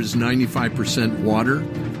that beer is 95% water,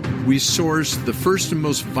 we source the first and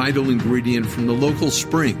most vital ingredient from the local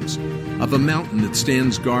springs of a mountain that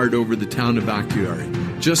stands guard over the town of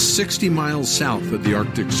Akureyri, just 60 miles south of the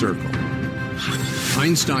Arctic Circle.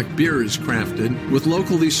 Einstock beer is crafted with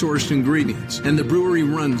locally sourced ingredients, and the brewery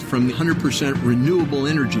runs from 100% renewable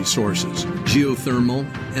energy sources, geothermal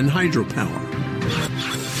and hydropower.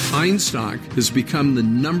 Einstock has become the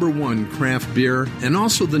 #1 craft beer and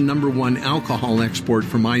also the #1 alcohol export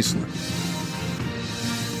from Iceland.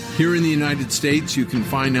 Here in the United States, you can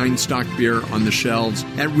find Einstock beer on the shelves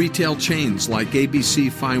at retail chains like ABC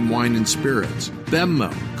Fine Wine and Spirits,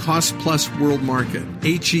 Bevmo, Cost Plus World Market,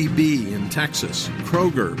 H-E-B in Texas,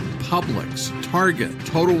 Kroger, Publix, Target,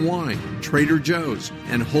 Total Wine, Trader Joe's,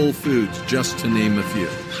 and Whole Foods, just to name a few.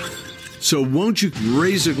 So won't you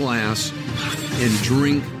raise a glass and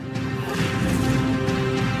drink,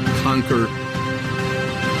 conquer,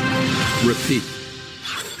 repeat.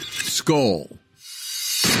 Skål.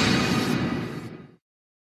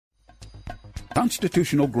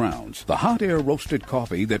 Constitutional Grounds, the hot air roasted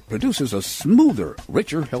coffee that produces a smoother,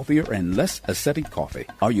 richer, healthier, and less acidic coffee.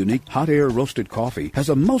 Our unique hot air roasted coffee has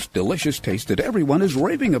a most delicious taste that everyone is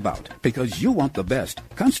raving about. Because you want the best,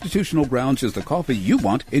 Constitutional Grounds is the coffee you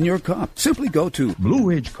want in your cup. Simply go to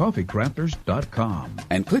BlueRidgeCoffeeCrafters.com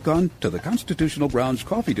and click on to the Constitutional Grounds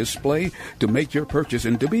coffee display to make your purchase,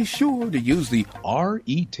 and to be sure to use the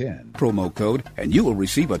RE10 promo code and you will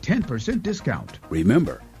receive a 10% discount.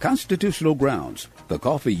 Remember, Constitutional Grounds, the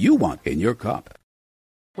coffee you want in your cup.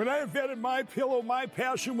 When I invented MyPillow, my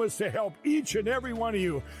passion was to help each and every one of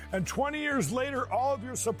you. And 20 years later, all of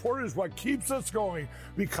your support is what keeps us going.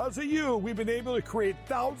 Because of you, we've been able to create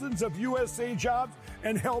thousands of USA jobs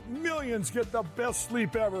and help millions get the best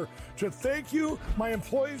sleep ever. To thank you, my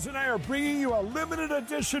employees and I are bringing you a limited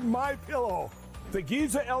edition MyPillow. The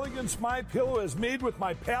Giza Elegance MyPillow is made with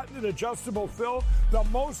my patented adjustable fill, the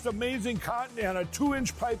most amazing cotton, and a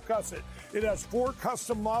 2-inch pipe gusset. It has 4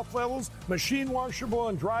 custom loft levels, machine washable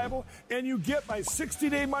and dryable, and you get my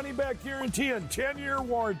 60-day money-back guarantee and 10-year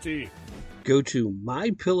warranty. Go to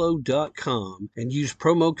mypillow.com and use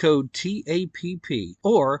promo code TAPP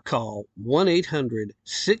or call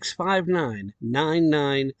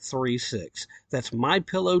 1-800-659-9936. That's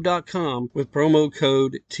mypillow.com with promo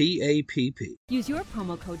code TAPP. Use your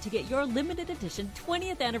promo code to get your limited edition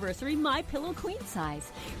 20th anniversary MyPillow queen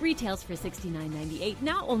size. Retails for $69.98,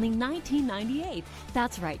 now only $19.98.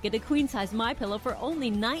 That's right, get a queen size MyPillow for only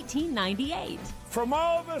 $19.98. From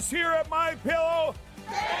all of us here at MyPillow,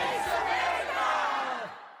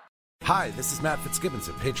 Hi, this is Matt Fitzgibbons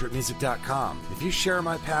at PatriotMusic.com. If you share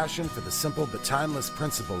my passion for the simple but timeless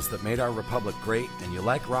principles that made our republic great and you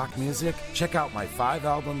like rock music, check out my 5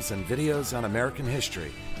 albums and videos on American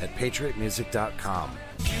history at PatriotMusic.com.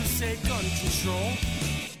 You say gun control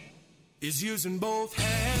is using both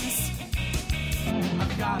hands.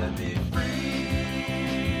 I've gotta be free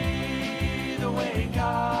the way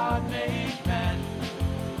God made men,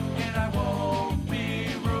 and I won't be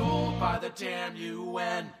ruled by the damn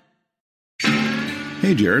UN.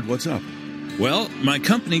 Hey, Jared, what's up? Well, my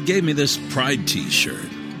company gave me this Pride t-shirt.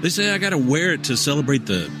 They say I gotta wear it to celebrate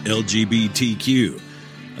the LGBTQ.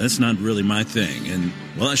 That's not really my thing, and,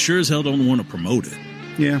 well, I sure as hell don't want to promote it.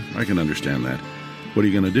 Yeah, I can understand that. What are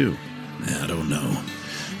you going to do? I don't know.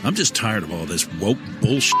 I'm just tired of all this woke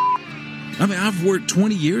bullshit. I mean, I've worked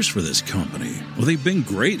 20 years for this company. Well, they've been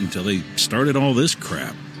great until they started all this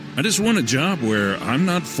crap. I just want a job where I'm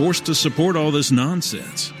not forced to support all this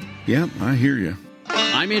nonsense. Yeah, I hear you.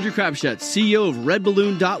 I'm Andrew Krabschutz, CEO of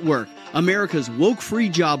RedBalloon.work, America's woke-free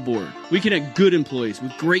job board. We connect good employees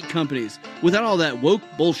with great companies without all that woke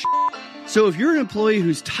bullshit. So if you're an employee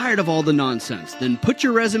who's tired of all the nonsense, then put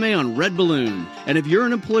your resume on Red Balloon. And if you're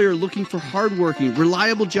an employer looking for hardworking,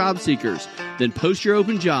 reliable job seekers, then post your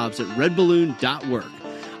open jobs at redballoon.work.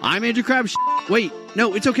 I'm Andrew Krabschutz. Wait,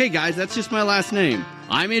 no, it's okay, guys. That's just my last name.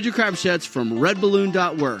 I'm Andrew Krabschutz from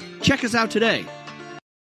redballoon.work. Check us out today.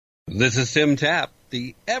 This is Tim Tapp,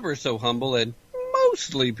 the ever so humble and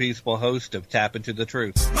mostly peaceful host of Tap Into the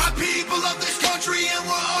Truth. My people of this country, and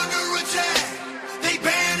we're under attack. They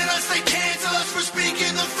banning us, they cancel us for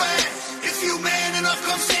speaking the facts. If you man enough,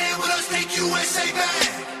 come stand with us, take USA back.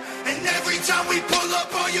 And every time we pull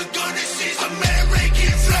up, all you're gonna see is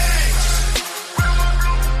American flags.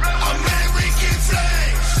 American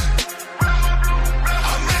flags.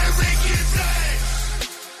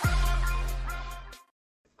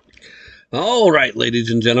 All right, ladies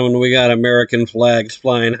and gentlemen, we got American flags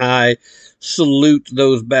flying high. Salute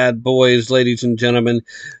those bad boys, ladies and gentlemen.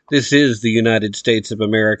 This is the United States of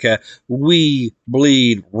America. We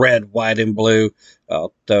bleed red, white, and blue.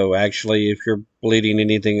 Though, actually, if you're bleeding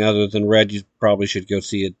anything other than red, you probably should go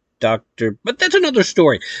see a doctor. But that's another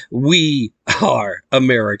story. We are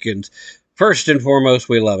Americans. First and foremost,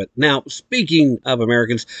 we love it. Now, speaking of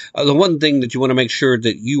Americans, the one thing that you want to make sure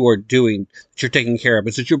that you are doing, that you're taking care of,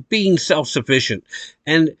 is that you're being self-sufficient.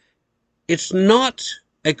 And it's not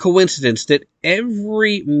a coincidence that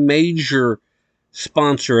every major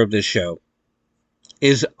sponsor of this show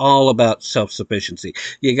is all about self-sufficiency.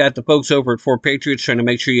 You got the folks over at Fort Patriots trying to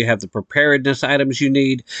make sure you have the preparedness items you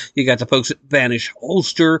need. You got the folks at Vanish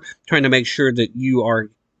Holster trying to make sure that you are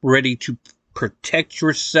ready to protect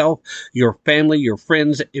yourself, your family, your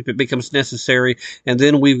friends, if it becomes necessary. And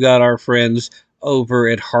then we've got our friends over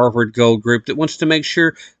at Harvard Gold Group that wants to make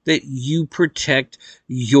sure that you protect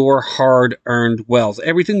your hard-earned wealth.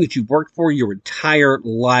 Everything that you've worked for your entire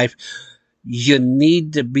life, you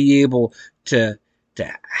need to be able to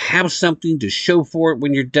have something to show for it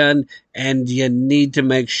when you're done, and you need to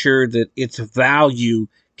make sure that its value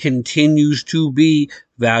continues to be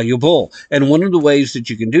valuable. And one of the ways that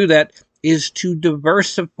you can do that is to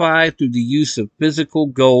diversify through the use of physical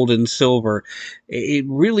gold and silver. It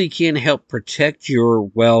really can help protect your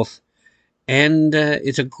wealth, and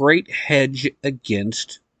it's a great hedge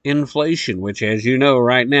against inflation, which, as you know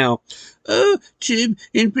right now, Tim,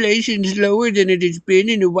 inflation's lower than it has been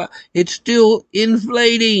in a while. It's still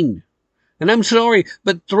inflating. And I'm sorry,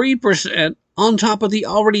 but 3% on top of the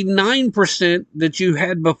already 9% that you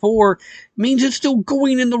had before means it's still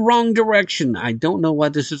going in the wrong direction. I don't know why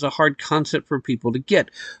this is a hard concept for people to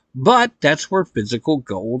get, but that's where physical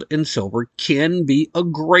gold and silver can be a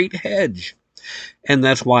great hedge. And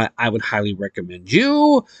that's why I would highly recommend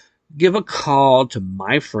you give a call to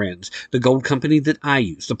my friends, the gold company that I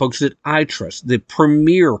use, the folks that I trust, the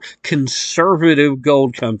premier conservative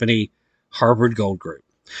gold company, Harvard Gold Group.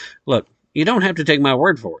 Look, you don't have to take my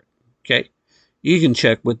word for it, okay? You can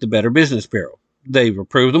check with the Better Business Bureau. They've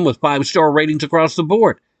approved them with 5-star ratings across the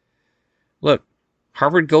board. Look,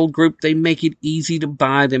 Harvard Gold Group, they make it easy to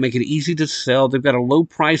buy. They make it easy to sell. They've got a low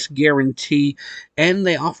price guarantee, and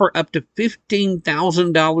they offer up to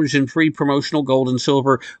 $15,000 in free promotional gold and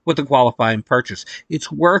silver with a qualifying purchase.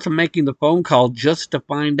 It's worth making the phone call just to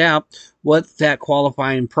find out what that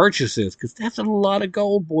qualifying purchase is, because that's a lot of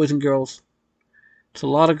gold, boys and girls. It's a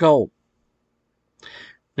lot of gold.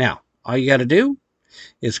 Now, all you got to do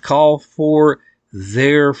is call for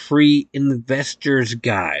their free investor's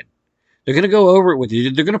guide. They're going to go over it with you.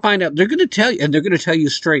 They're going to find out. They're going to tell you, and they're going to tell you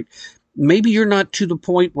straight. Maybe you're not to the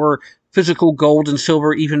point where physical gold and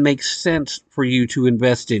silver even makes sense for you to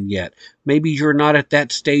invest in yet. Maybe you're not at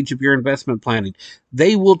that stage of your investment planning.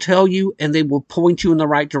 They will tell you, and they will point you in the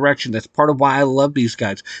right direction. That's part of why I love these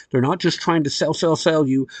guys. They're not just trying to sell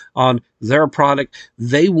you on their product.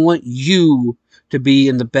 They want you to be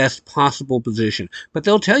in the best possible position. But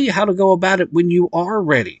they'll tell you how to go about it when you are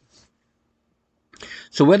ready.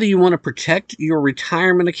 So whether you want to protect your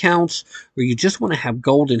retirement accounts or you just want to have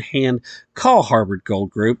gold in hand, call Harvard Gold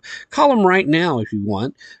Group. Call them right now if you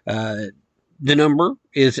want. The number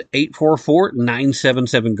is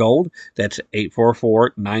 844-977-GOLD. That's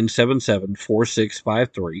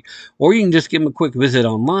 844-977-4653. Or you can just give them a quick visit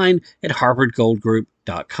online at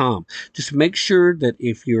harvardgoldgroup.com. Just make sure that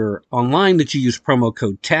if you're online that you use promo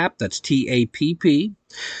code TAPP, that's TAPP.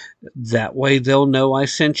 That way they'll know I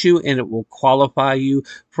sent you, and it will qualify you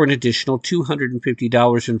for an additional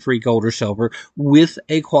 $250 in free gold or silver with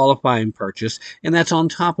a qualifying purchase, and that's on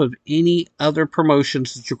top of any other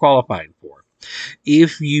promotions that you're qualifying for.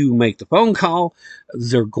 If you make the phone call,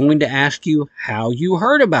 they're going to ask you how you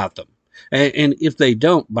heard about them. And if they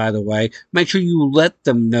don't, by the way, make sure you let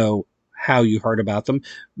them know how you heard about them.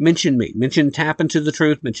 Mention me. Mention Tap Into the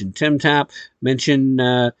Truth. Mention Tim Tap. Mention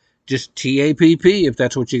just TAPP if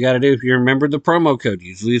that's what you got to do. If you remember the promo code,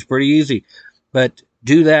 usually it's pretty easy. But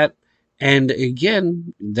do that. And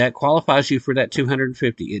again, that qualifies you for that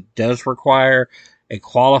 $250. It does require a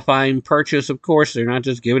qualifying purchase, of course. They're not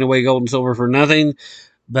just giving away gold and silver for nothing,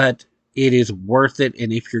 but it is worth it.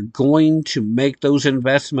 And if you're going to make those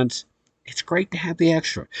investments, it's great to have the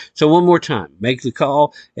extra. So one more time, make the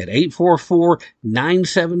call at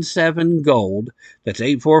 844-977-GOLD. That's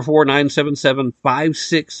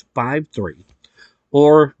 844-977-5653.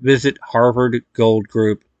 Or visit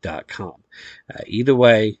harvardgoldgroup.com. Either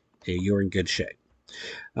way, you're in good shape.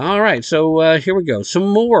 All right, so here we go. Some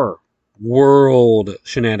more world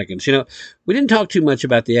shenanigans. You know, we didn't talk too much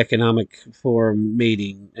about the Economic Forum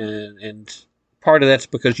meeting and part of that's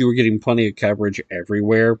because you were getting plenty of coverage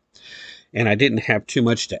everywhere, and I didn't have too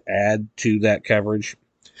much to add to that coverage.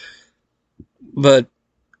 But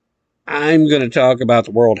I'm going to talk about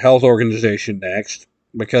the World Health Organization next,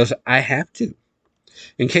 because I have to.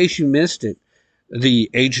 In case you missed it, the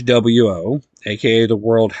HWO, aka the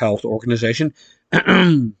World Health Organization,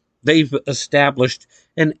 they've established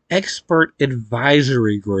an expert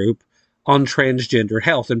advisory group on transgender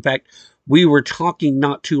health. In fact, we were talking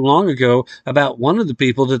not too long ago about one of the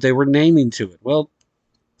people that they were naming to it. Well,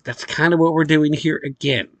 that's kind of what we're doing here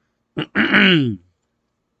again.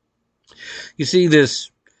 You see,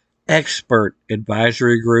 this expert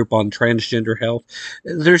advisory group on transgender health,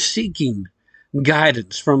 they're seeking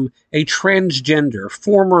guidance from a transgender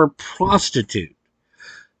former prostitute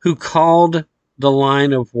who called the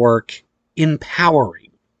line of work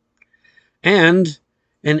empowering, and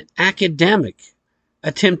an academic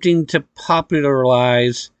attempting to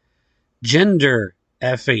popularize gender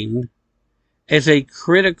effing as a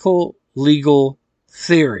critical legal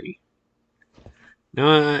theory. Now,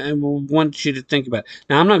 I want you to think about it.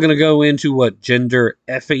 Now, I'm not going to go into what gender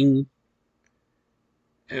effing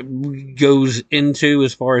goes into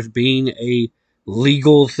as far as being a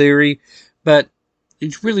legal theory, but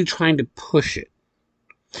it's really trying to push it.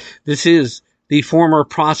 This is the former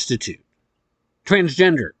prostitute,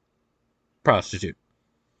 transgender prostitute,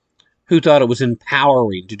 who thought it was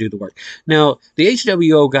empowering to do the work. Now, the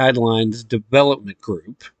HWO Guidelines Development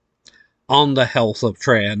Group on the Health of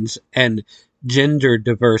Trans and Gender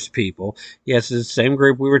Diverse People, yes, it's the same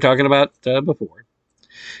group we were talking about before.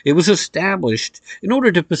 It was established in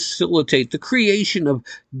order to facilitate the creation of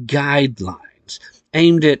guidelines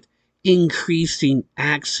aimed at increasing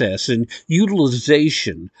access and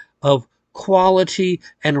utilization of quality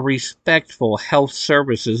and respectful health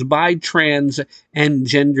services by trans and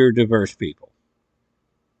gender diverse people.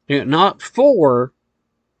 Not for,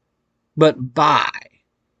 but by.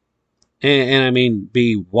 And I mean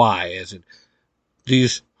B-Y, as in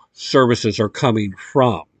these services are coming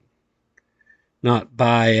from. Not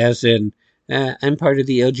by, as in, I'm part of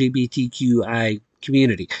the LGBTQI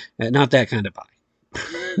community. Not that kind of by.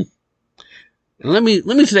 Let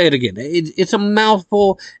me say it again. It's a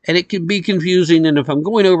mouthful, and it can be confusing, and if I'm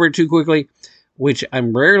going over it too quickly, which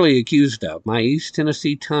I'm rarely accused of, my East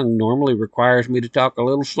Tennessee tongue normally requires me to talk a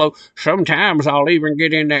little slow. Sometimes I'll even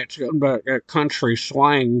get in that country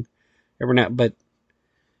slang every now, but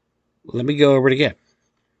let me go over it again.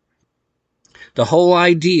 The whole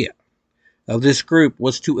idea of this group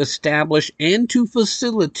was to establish and to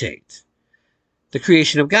facilitate the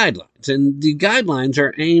creation of guidelines. And the guidelines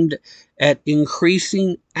are aimed at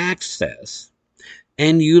increasing access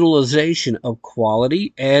and utilization of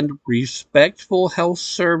quality and respectful health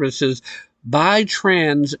services by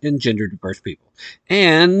trans and gender diverse people.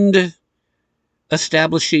 And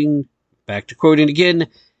establishing, back to quoting again,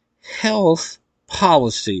 health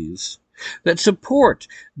policies that support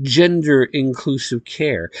gender-inclusive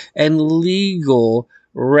care and legal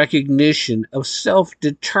recognition of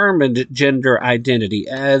self-determined gender identity,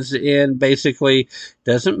 as in basically,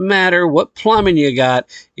 doesn't matter what plumbing you got,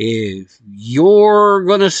 if you're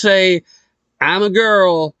going to say, I'm a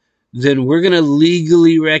girl, then we're going to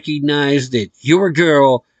legally recognize that you're a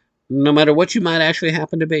girl, no matter what you might actually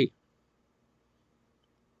happen to be.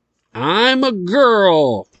 I'm a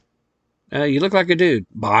girl. You look like a dude.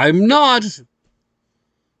 I'm not.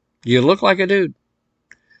 You look like a dude.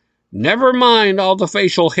 Never mind all the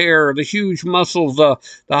facial hair, the huge muscles, the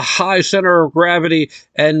high center of gravity,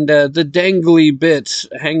 and the dangly bits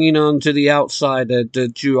hanging on to the outside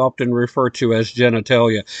that you often refer to as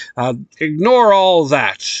genitalia. Ignore all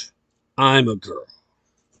that. I'm a girl.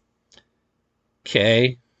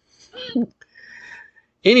 Okay.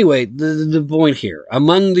 Anyway, the point here,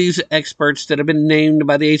 among these experts that have been named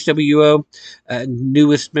by the HWO,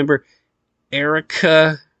 newest member,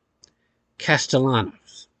 Erica Castellanos.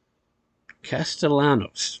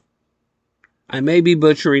 I may be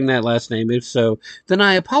butchering that last name. If so, then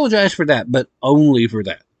I apologize for that, but only for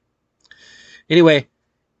that. Anyway,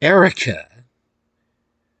 Erica,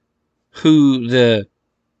 who the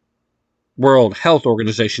World Health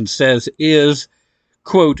Organization says is,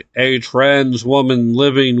 quote, a trans woman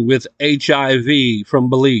living with HIV from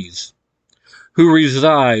Belize, who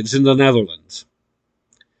resides in the Netherlands.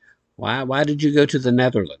 Why did you go to the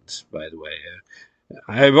Netherlands, by the way?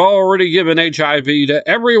 I've already given HIV to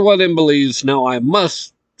everyone in Belize. Now I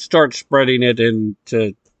must start spreading it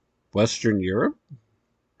into Western Europe.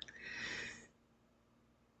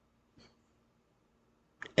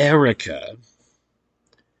 Erica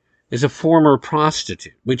is a former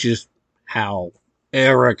prostitute, which is how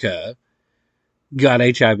Erica got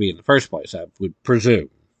HIV in the first place, I would presume.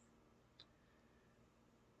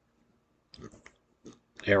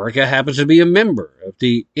 Erica happens to be a member of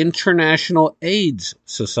the International AIDS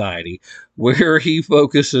Society, where he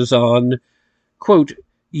focuses on, quote,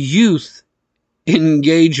 youth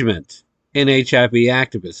engagement in HIV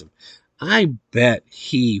activism. I bet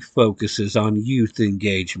he focuses on youth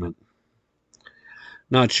engagement.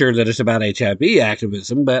 Not sure that it's about HIV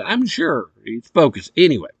activism, but I'm sure he's focused.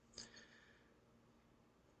 Anyway,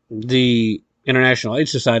 the International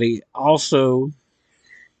AIDS Society also,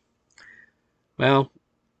 well,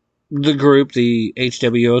 the group the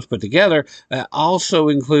HWOs put together also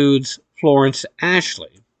includes Florence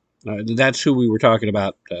Ashley. That's who we were talking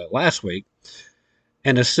about last week.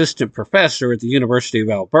 An assistant professor at the University of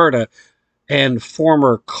Alberta and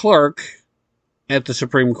former clerk at the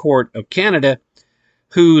Supreme Court of Canada,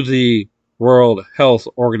 who the World Health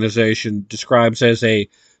Organization describes as a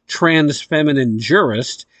trans feminine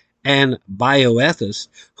jurist and bioethicist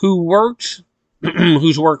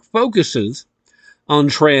whose work focuses on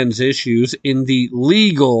trans issues in the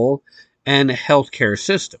legal and healthcare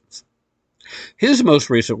systems. His most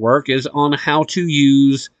recent work is on how to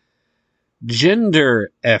use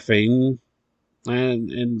gender effing,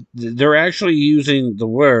 and they're actually using the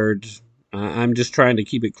word, I'm just trying to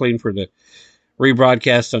keep it clean for the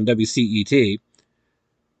rebroadcast on WCET,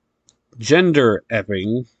 gender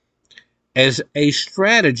effing as a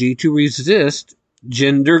strategy to resist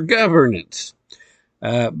gender governance.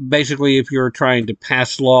 Basically, if you're trying to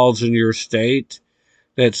pass laws in your state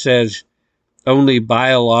that says only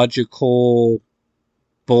biological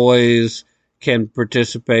boys can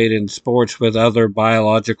participate in sports with other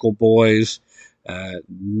biological boys,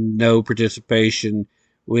 no participation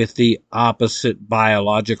with the opposite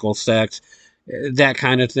biological sex, that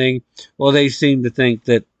kind of thing. Well, they seem to think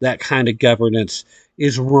that that kind of governance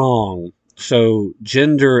is wrong. So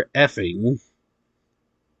gender effing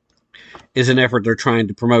is an effort they're trying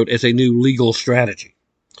to promote as a new legal strategy.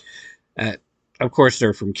 Of course,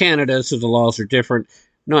 they're from Canada, so the laws are different.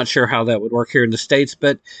 Not sure how that would work here in the States,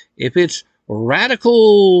 but if it's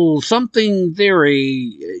radical something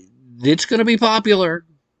theory, it's going to be popular.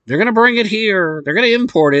 They're going to bring it here. They're going to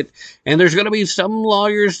import it. And there's going to be some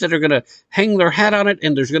lawyers that are going to hang their hat on it.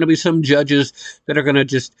 And there's going to be some judges that are going to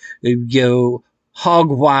just go hog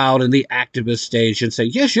wild in the activist stage and say,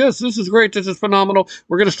 yes, this is great. This is phenomenal.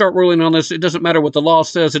 We're going to start ruling on this. It doesn't matter what the law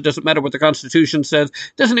says. It doesn't matter what the Constitution says.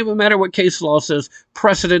 It doesn't even matter what case law says.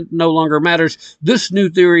 Precedent no longer matters. This new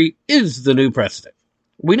theory is the new precedent.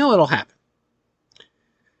 We know it'll happen.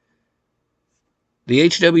 The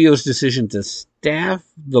HWO's decision to staff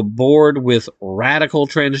the board with radical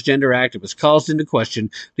transgender activists calls into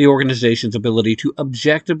question the organization's ability to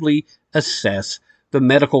objectively assess the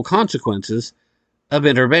medical consequences of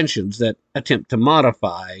interventions that attempt to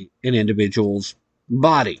modify an individual's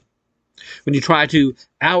body. When you try to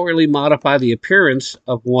hourly modify the appearance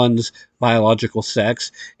of one's biological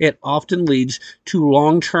sex, it often leads to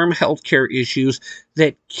long-term healthcare issues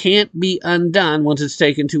that can't be undone once it's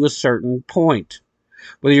taken to a certain point.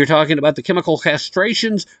 Whether you're talking about the chemical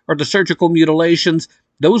castrations or the surgical mutilations,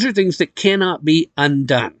 those are things that cannot be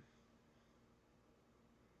undone.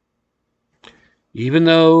 Even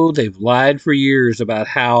though they've lied for years about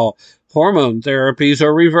how hormone therapies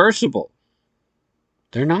are reversible,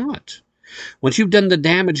 they're not. Once you've done the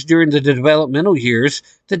damage during the developmental years,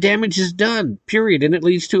 the damage is done, period, and it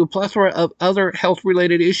leads to a plethora of other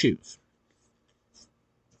health-related issues.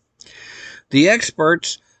 The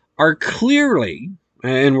experts are clearly,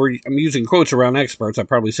 and I'm using quotes around experts, I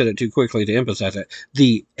probably said it too quickly to emphasize it,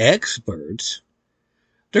 the experts,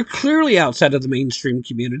 they're clearly outside of the mainstream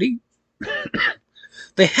community.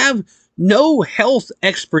 They have no health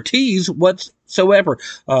expertise whatsoever.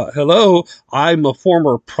 Hello, I'm a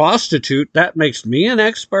former prostitute. That makes me an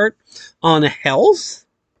expert on health?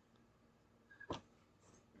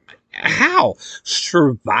 How?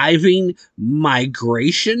 Surviving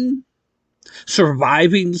migration?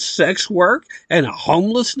 Surviving sex work and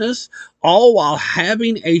homelessness, all while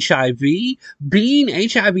having HIV, being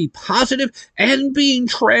HIV positive, and being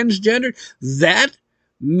transgender? That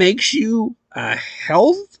makes you a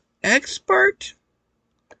health expert?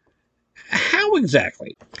 How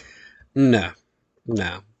exactly? No.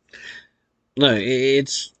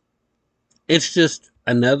 It's just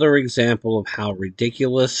another example of how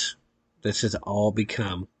ridiculous this has all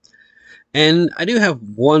become. And I do have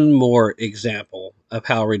one more example of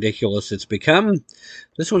how ridiculous it's become.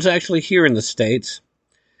 This one's actually here in the States.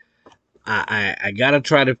 I gotta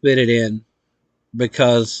try to fit it in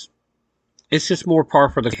because it's just more par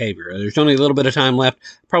for the behavior. There's only a little bit of time left.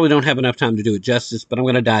 Probably don't have enough time to do it justice, but I'm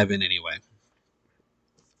going to dive in anyway.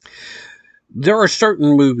 there are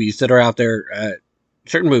certain movies that are out there,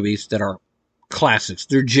 certain movies that are classics.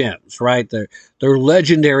 They're gems, right? They're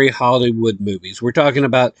legendary Hollywood movies. We're talking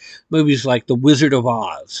about movies like The Wizard of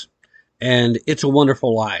Oz and It's a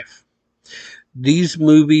Wonderful Life. These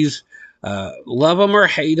movies, love them or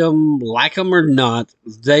hate them, like them or not,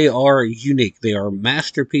 they are unique. They are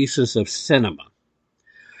masterpieces of cinema.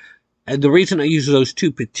 And the reason I use those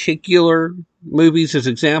two particular movies as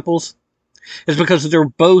examples is because they're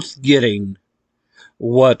both getting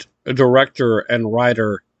what director and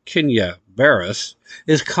writer Kenya Barris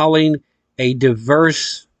is calling a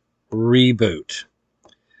diverse reboot.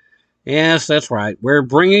 Yes, that's right. We're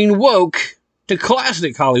bringing woke to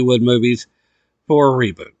classic Hollywood movies for a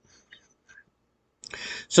reboot.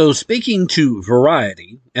 So speaking to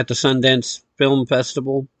Variety at the Sundance Film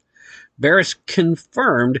Festival, Barris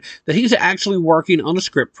confirmed that he's actually working on a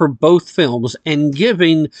script for both films and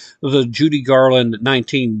giving the Judy Garland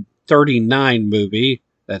 1939 movie,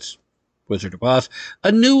 that's Wizard of Oz,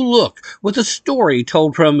 a new look with a story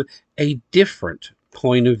told from a different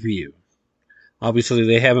point of view. Obviously,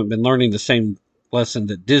 they haven't been learning the same lesson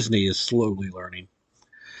that Disney is slowly learning.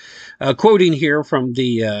 Quoting here from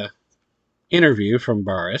the interview from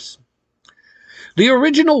Barris, the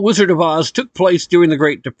original Wizard of Oz took place during the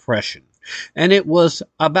Great Depression, and it was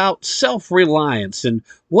about self-reliance and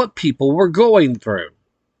what people were going through.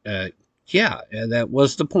 That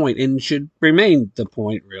was the point and should remain the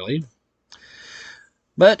point, really.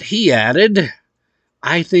 But he added,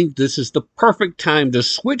 I think this is the perfect time to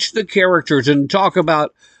switch the characters and talk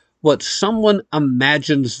about what someone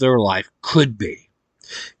imagines their life could be.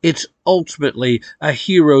 It's ultimately a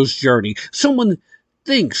hero's journey. Someone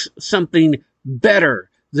thinks something better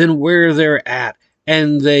than where they're at,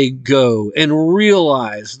 and they go and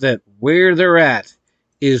realize that where they're at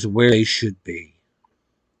is where they should be.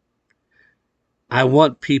 I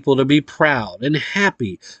want people to be proud and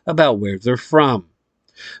happy about where they're from.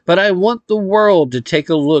 But I want the world to take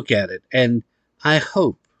a look at it, and I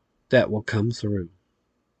hope that will come through.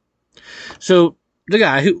 So, the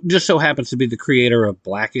guy who just so happens to be the creator of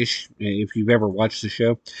Blackish, if you've ever watched the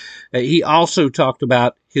show, he also talked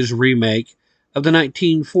about his remake of the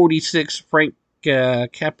 1946 Frank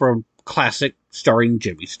Capra classic starring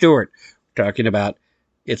Jimmy Stewart. We're talking about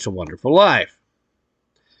It's a Wonderful Life.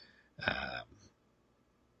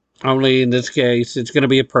 Only in this case, it's going to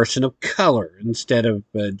be a person of color instead of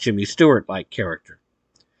Jimmy Stewart-like character.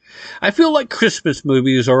 I feel like Christmas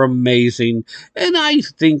movies are amazing, and I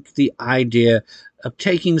think the idea of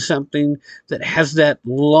taking something that has that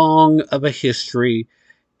long of a history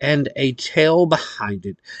and a tale behind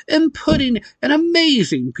it and putting an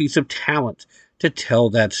amazing piece of talent to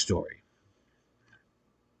tell that story.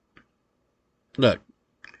 Look,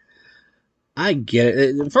 I get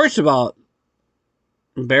it. First of all,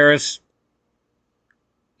 Barris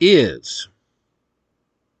is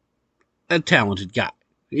a talented guy.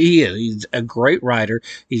 He is. He's a great writer.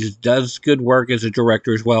 He does good work as a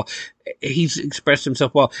director as well. He's expressed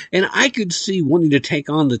himself well. And I could see wanting to take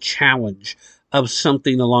on the challenge of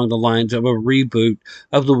something along the lines of a reboot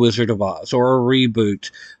of The Wizard of Oz, or a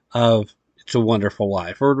reboot of It's a Wonderful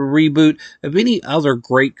Life, or a reboot of any other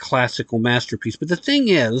great classical masterpiece. But the thing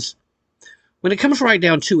is, when it comes right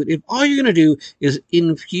down to it, if all you're going to do is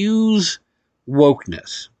infuse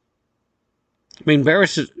wokeness. I mean,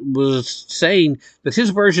 Barris was saying that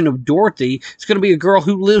his version of Dorothy is going to be a girl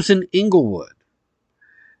who lives in Inglewood.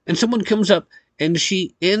 And someone comes up and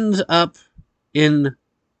she ends up in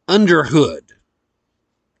Underhood,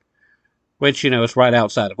 which, is right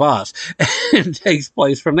outside of Oz, and takes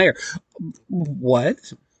place from there.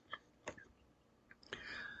 What?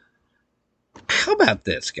 How about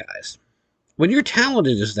this, guys? When you're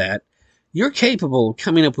talented as that, you're capable of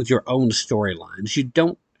coming up with your own storylines. You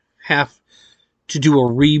don't have to do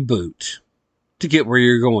a reboot to get where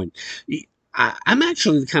you're going. I'm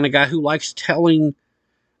actually the kind of guy who likes telling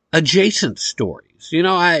adjacent stories.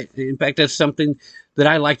 In fact, that's something that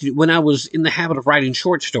I like to do. When I was in the habit of writing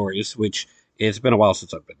short stories, which it's been a while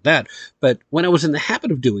since I've been that, but when I was in the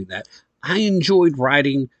habit of doing that, I enjoyed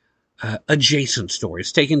writing adjacent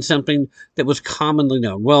stories, taking something that was commonly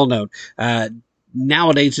known, well known.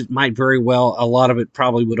 Nowadays, it might very well, a lot of it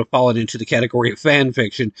probably would have fallen into the category of fan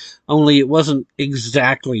fiction, only it wasn't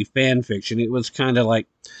exactly fan fiction. It was kind of like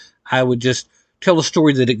I would just tell a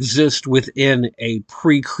story that exists within a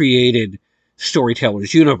pre-created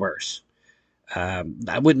storyteller's universe.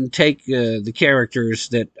 I wouldn't take the characters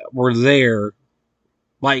that were there,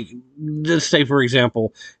 like, let's say, for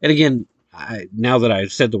example, and again, now that I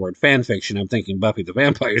said the word fan fiction, I'm thinking Buffy the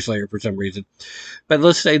Vampire Slayer for some reason. But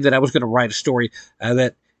let's say that I was going to write a story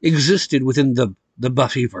that existed within the the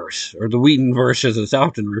Buffyverse, or the Whedonverse as it's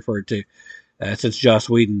often referred to, since Joss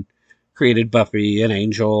Whedon created Buffy and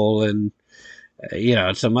Angel and,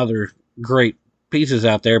 some other great pieces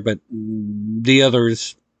out there, but the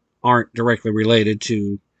others aren't directly related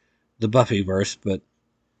to the Buffyverse. But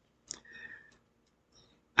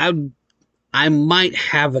I might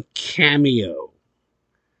have a cameo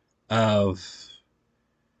of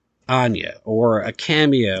Anya, or a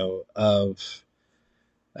cameo of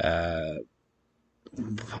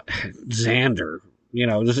Xander.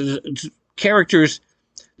 Characters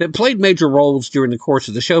that played major roles during the course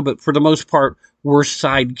of the show, but for the most part were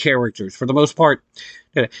side characters. For the most part,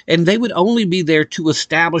 and they would only be there to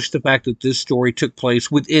establish the fact that this story took place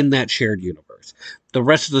within that shared universe. The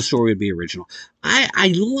rest of the story would be original.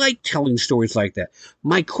 I like telling stories like that.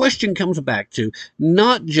 My question comes back to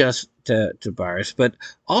not just to Boris, but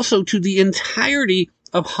also to the entirety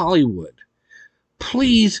of Hollywood.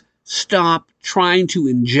 Please stop trying to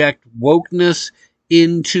inject wokeness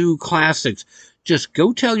into classics. Just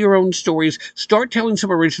go tell your own stories. Start telling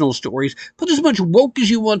some original stories. Put as much woke as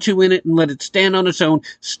you want to in it and let it stand on its own.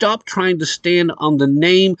 Stop trying to stand on the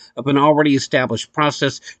name of an already established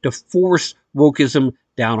process to force wokeism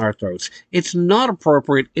down our throats. It's not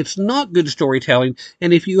appropriate. It's not good storytelling.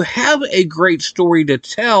 And if you have a great story to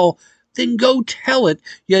tell, then go tell it.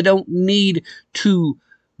 You don't need to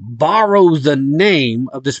borrow the name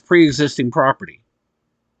of this pre-existing property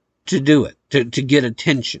to do it, to get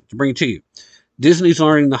attention, to bring it to you. Disney's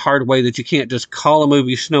learning the hard way that you can't just call a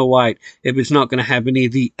movie Snow White if it's not going to have any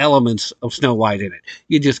of the elements of Snow White in it.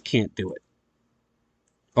 You just can't do it.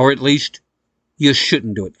 Or at least you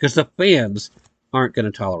shouldn't do it, because the fans aren't going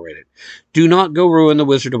to tolerate it. Do not go ruin The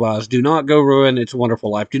Wizard of Oz. Do not go ruin It's a Wonderful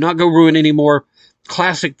Life. Do not go ruin any more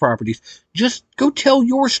classic properties. Just go tell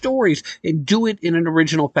your stories and do it in an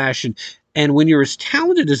original fashion. And when you're as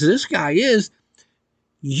talented as this guy is,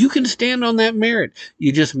 you can stand on that merit.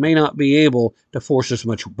 You just may not be able to force as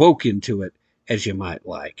much woke into it as you might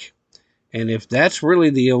like. And if that's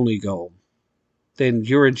really the only goal, then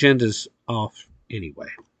your agenda's off anyway.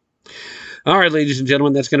 All right, ladies and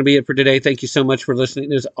gentlemen, that's going to be it for today. Thank you so much for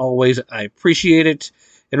listening. As always, I appreciate it.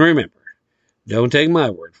 And remember, don't take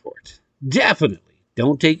my word for it. Definitely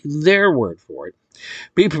don't take their word for it.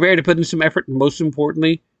 Be prepared to put in some effort, and most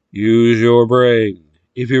importantly, use your brain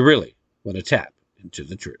if you really want to tap into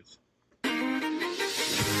the truth.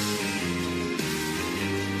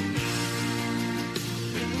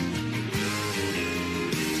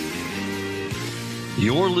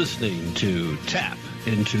 You're listening to Tap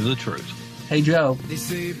Into the Truth. Hey, Joe. They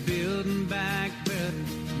say building back better,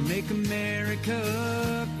 make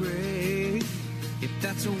America great. If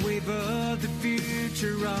that's a wave of the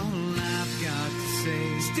future, all I've got to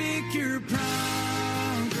say, stick your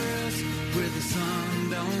progress where the sun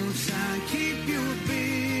don't shine. Keep your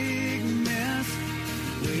big mess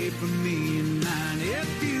away from me and mine.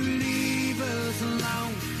 If you leave us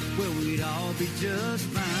alone, well, we'd all be just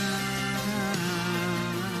fine.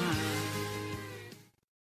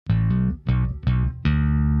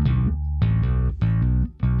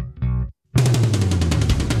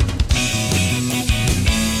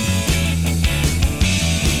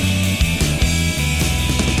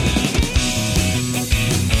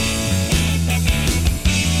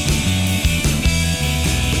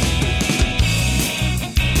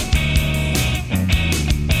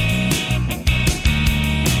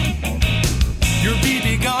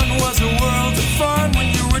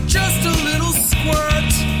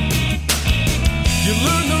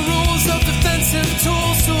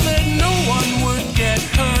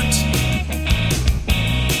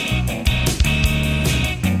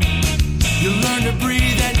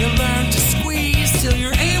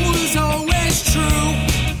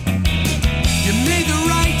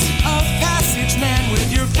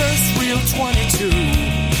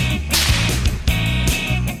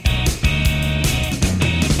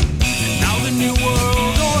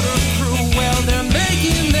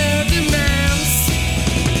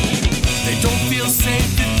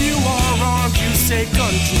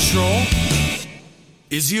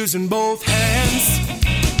 Is using both hands.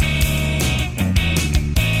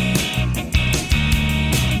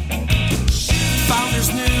 Founders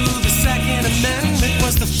knew the Second Amendment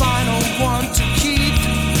was the final one to keep,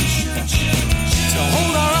 to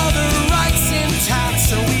hold our other rights intact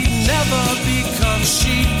so we'd never become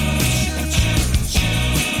sheep.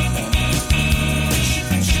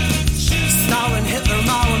 Stalin, Hitler,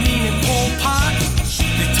 Mao, and Pol Pot,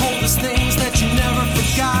 they told us things that you never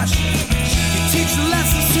forgot. Teach the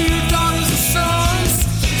lessons to your daughters and sons.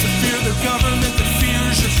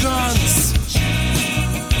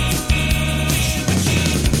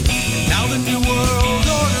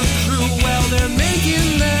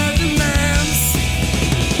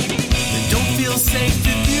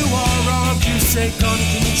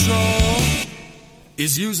 control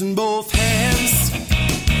is using both hands.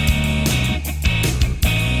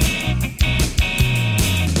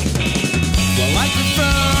 Well, I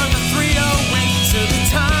prefer the 308 to the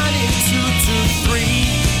tiny 223.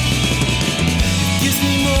 It gives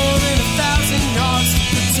me more than 1,000 yards to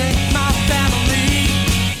protect my family.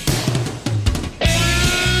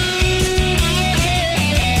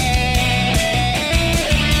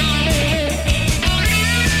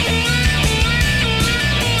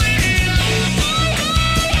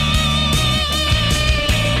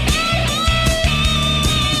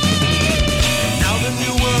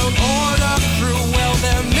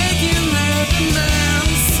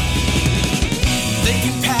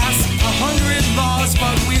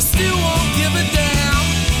 But we still won't give a damn.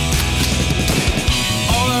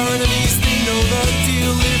 All our enemies, they know the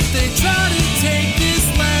deal. If they try to take this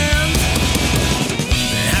land,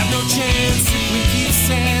 they have no chance if we keep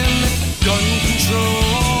saying gun control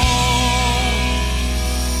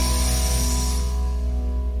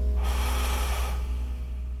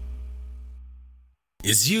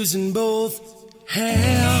is using both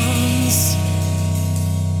hands.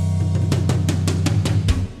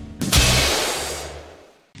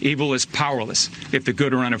 Evil is powerless if the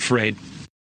good are unafraid.